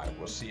Facebook Live.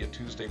 We'll see you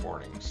Tuesday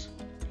mornings.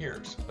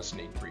 Here's a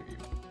sneak preview.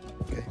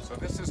 Okay. So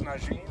this is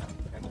Najin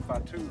and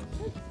Fatou,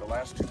 the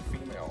last two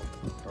female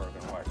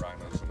northern white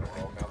rhinos in the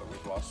world now that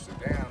we've lost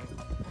Sudan.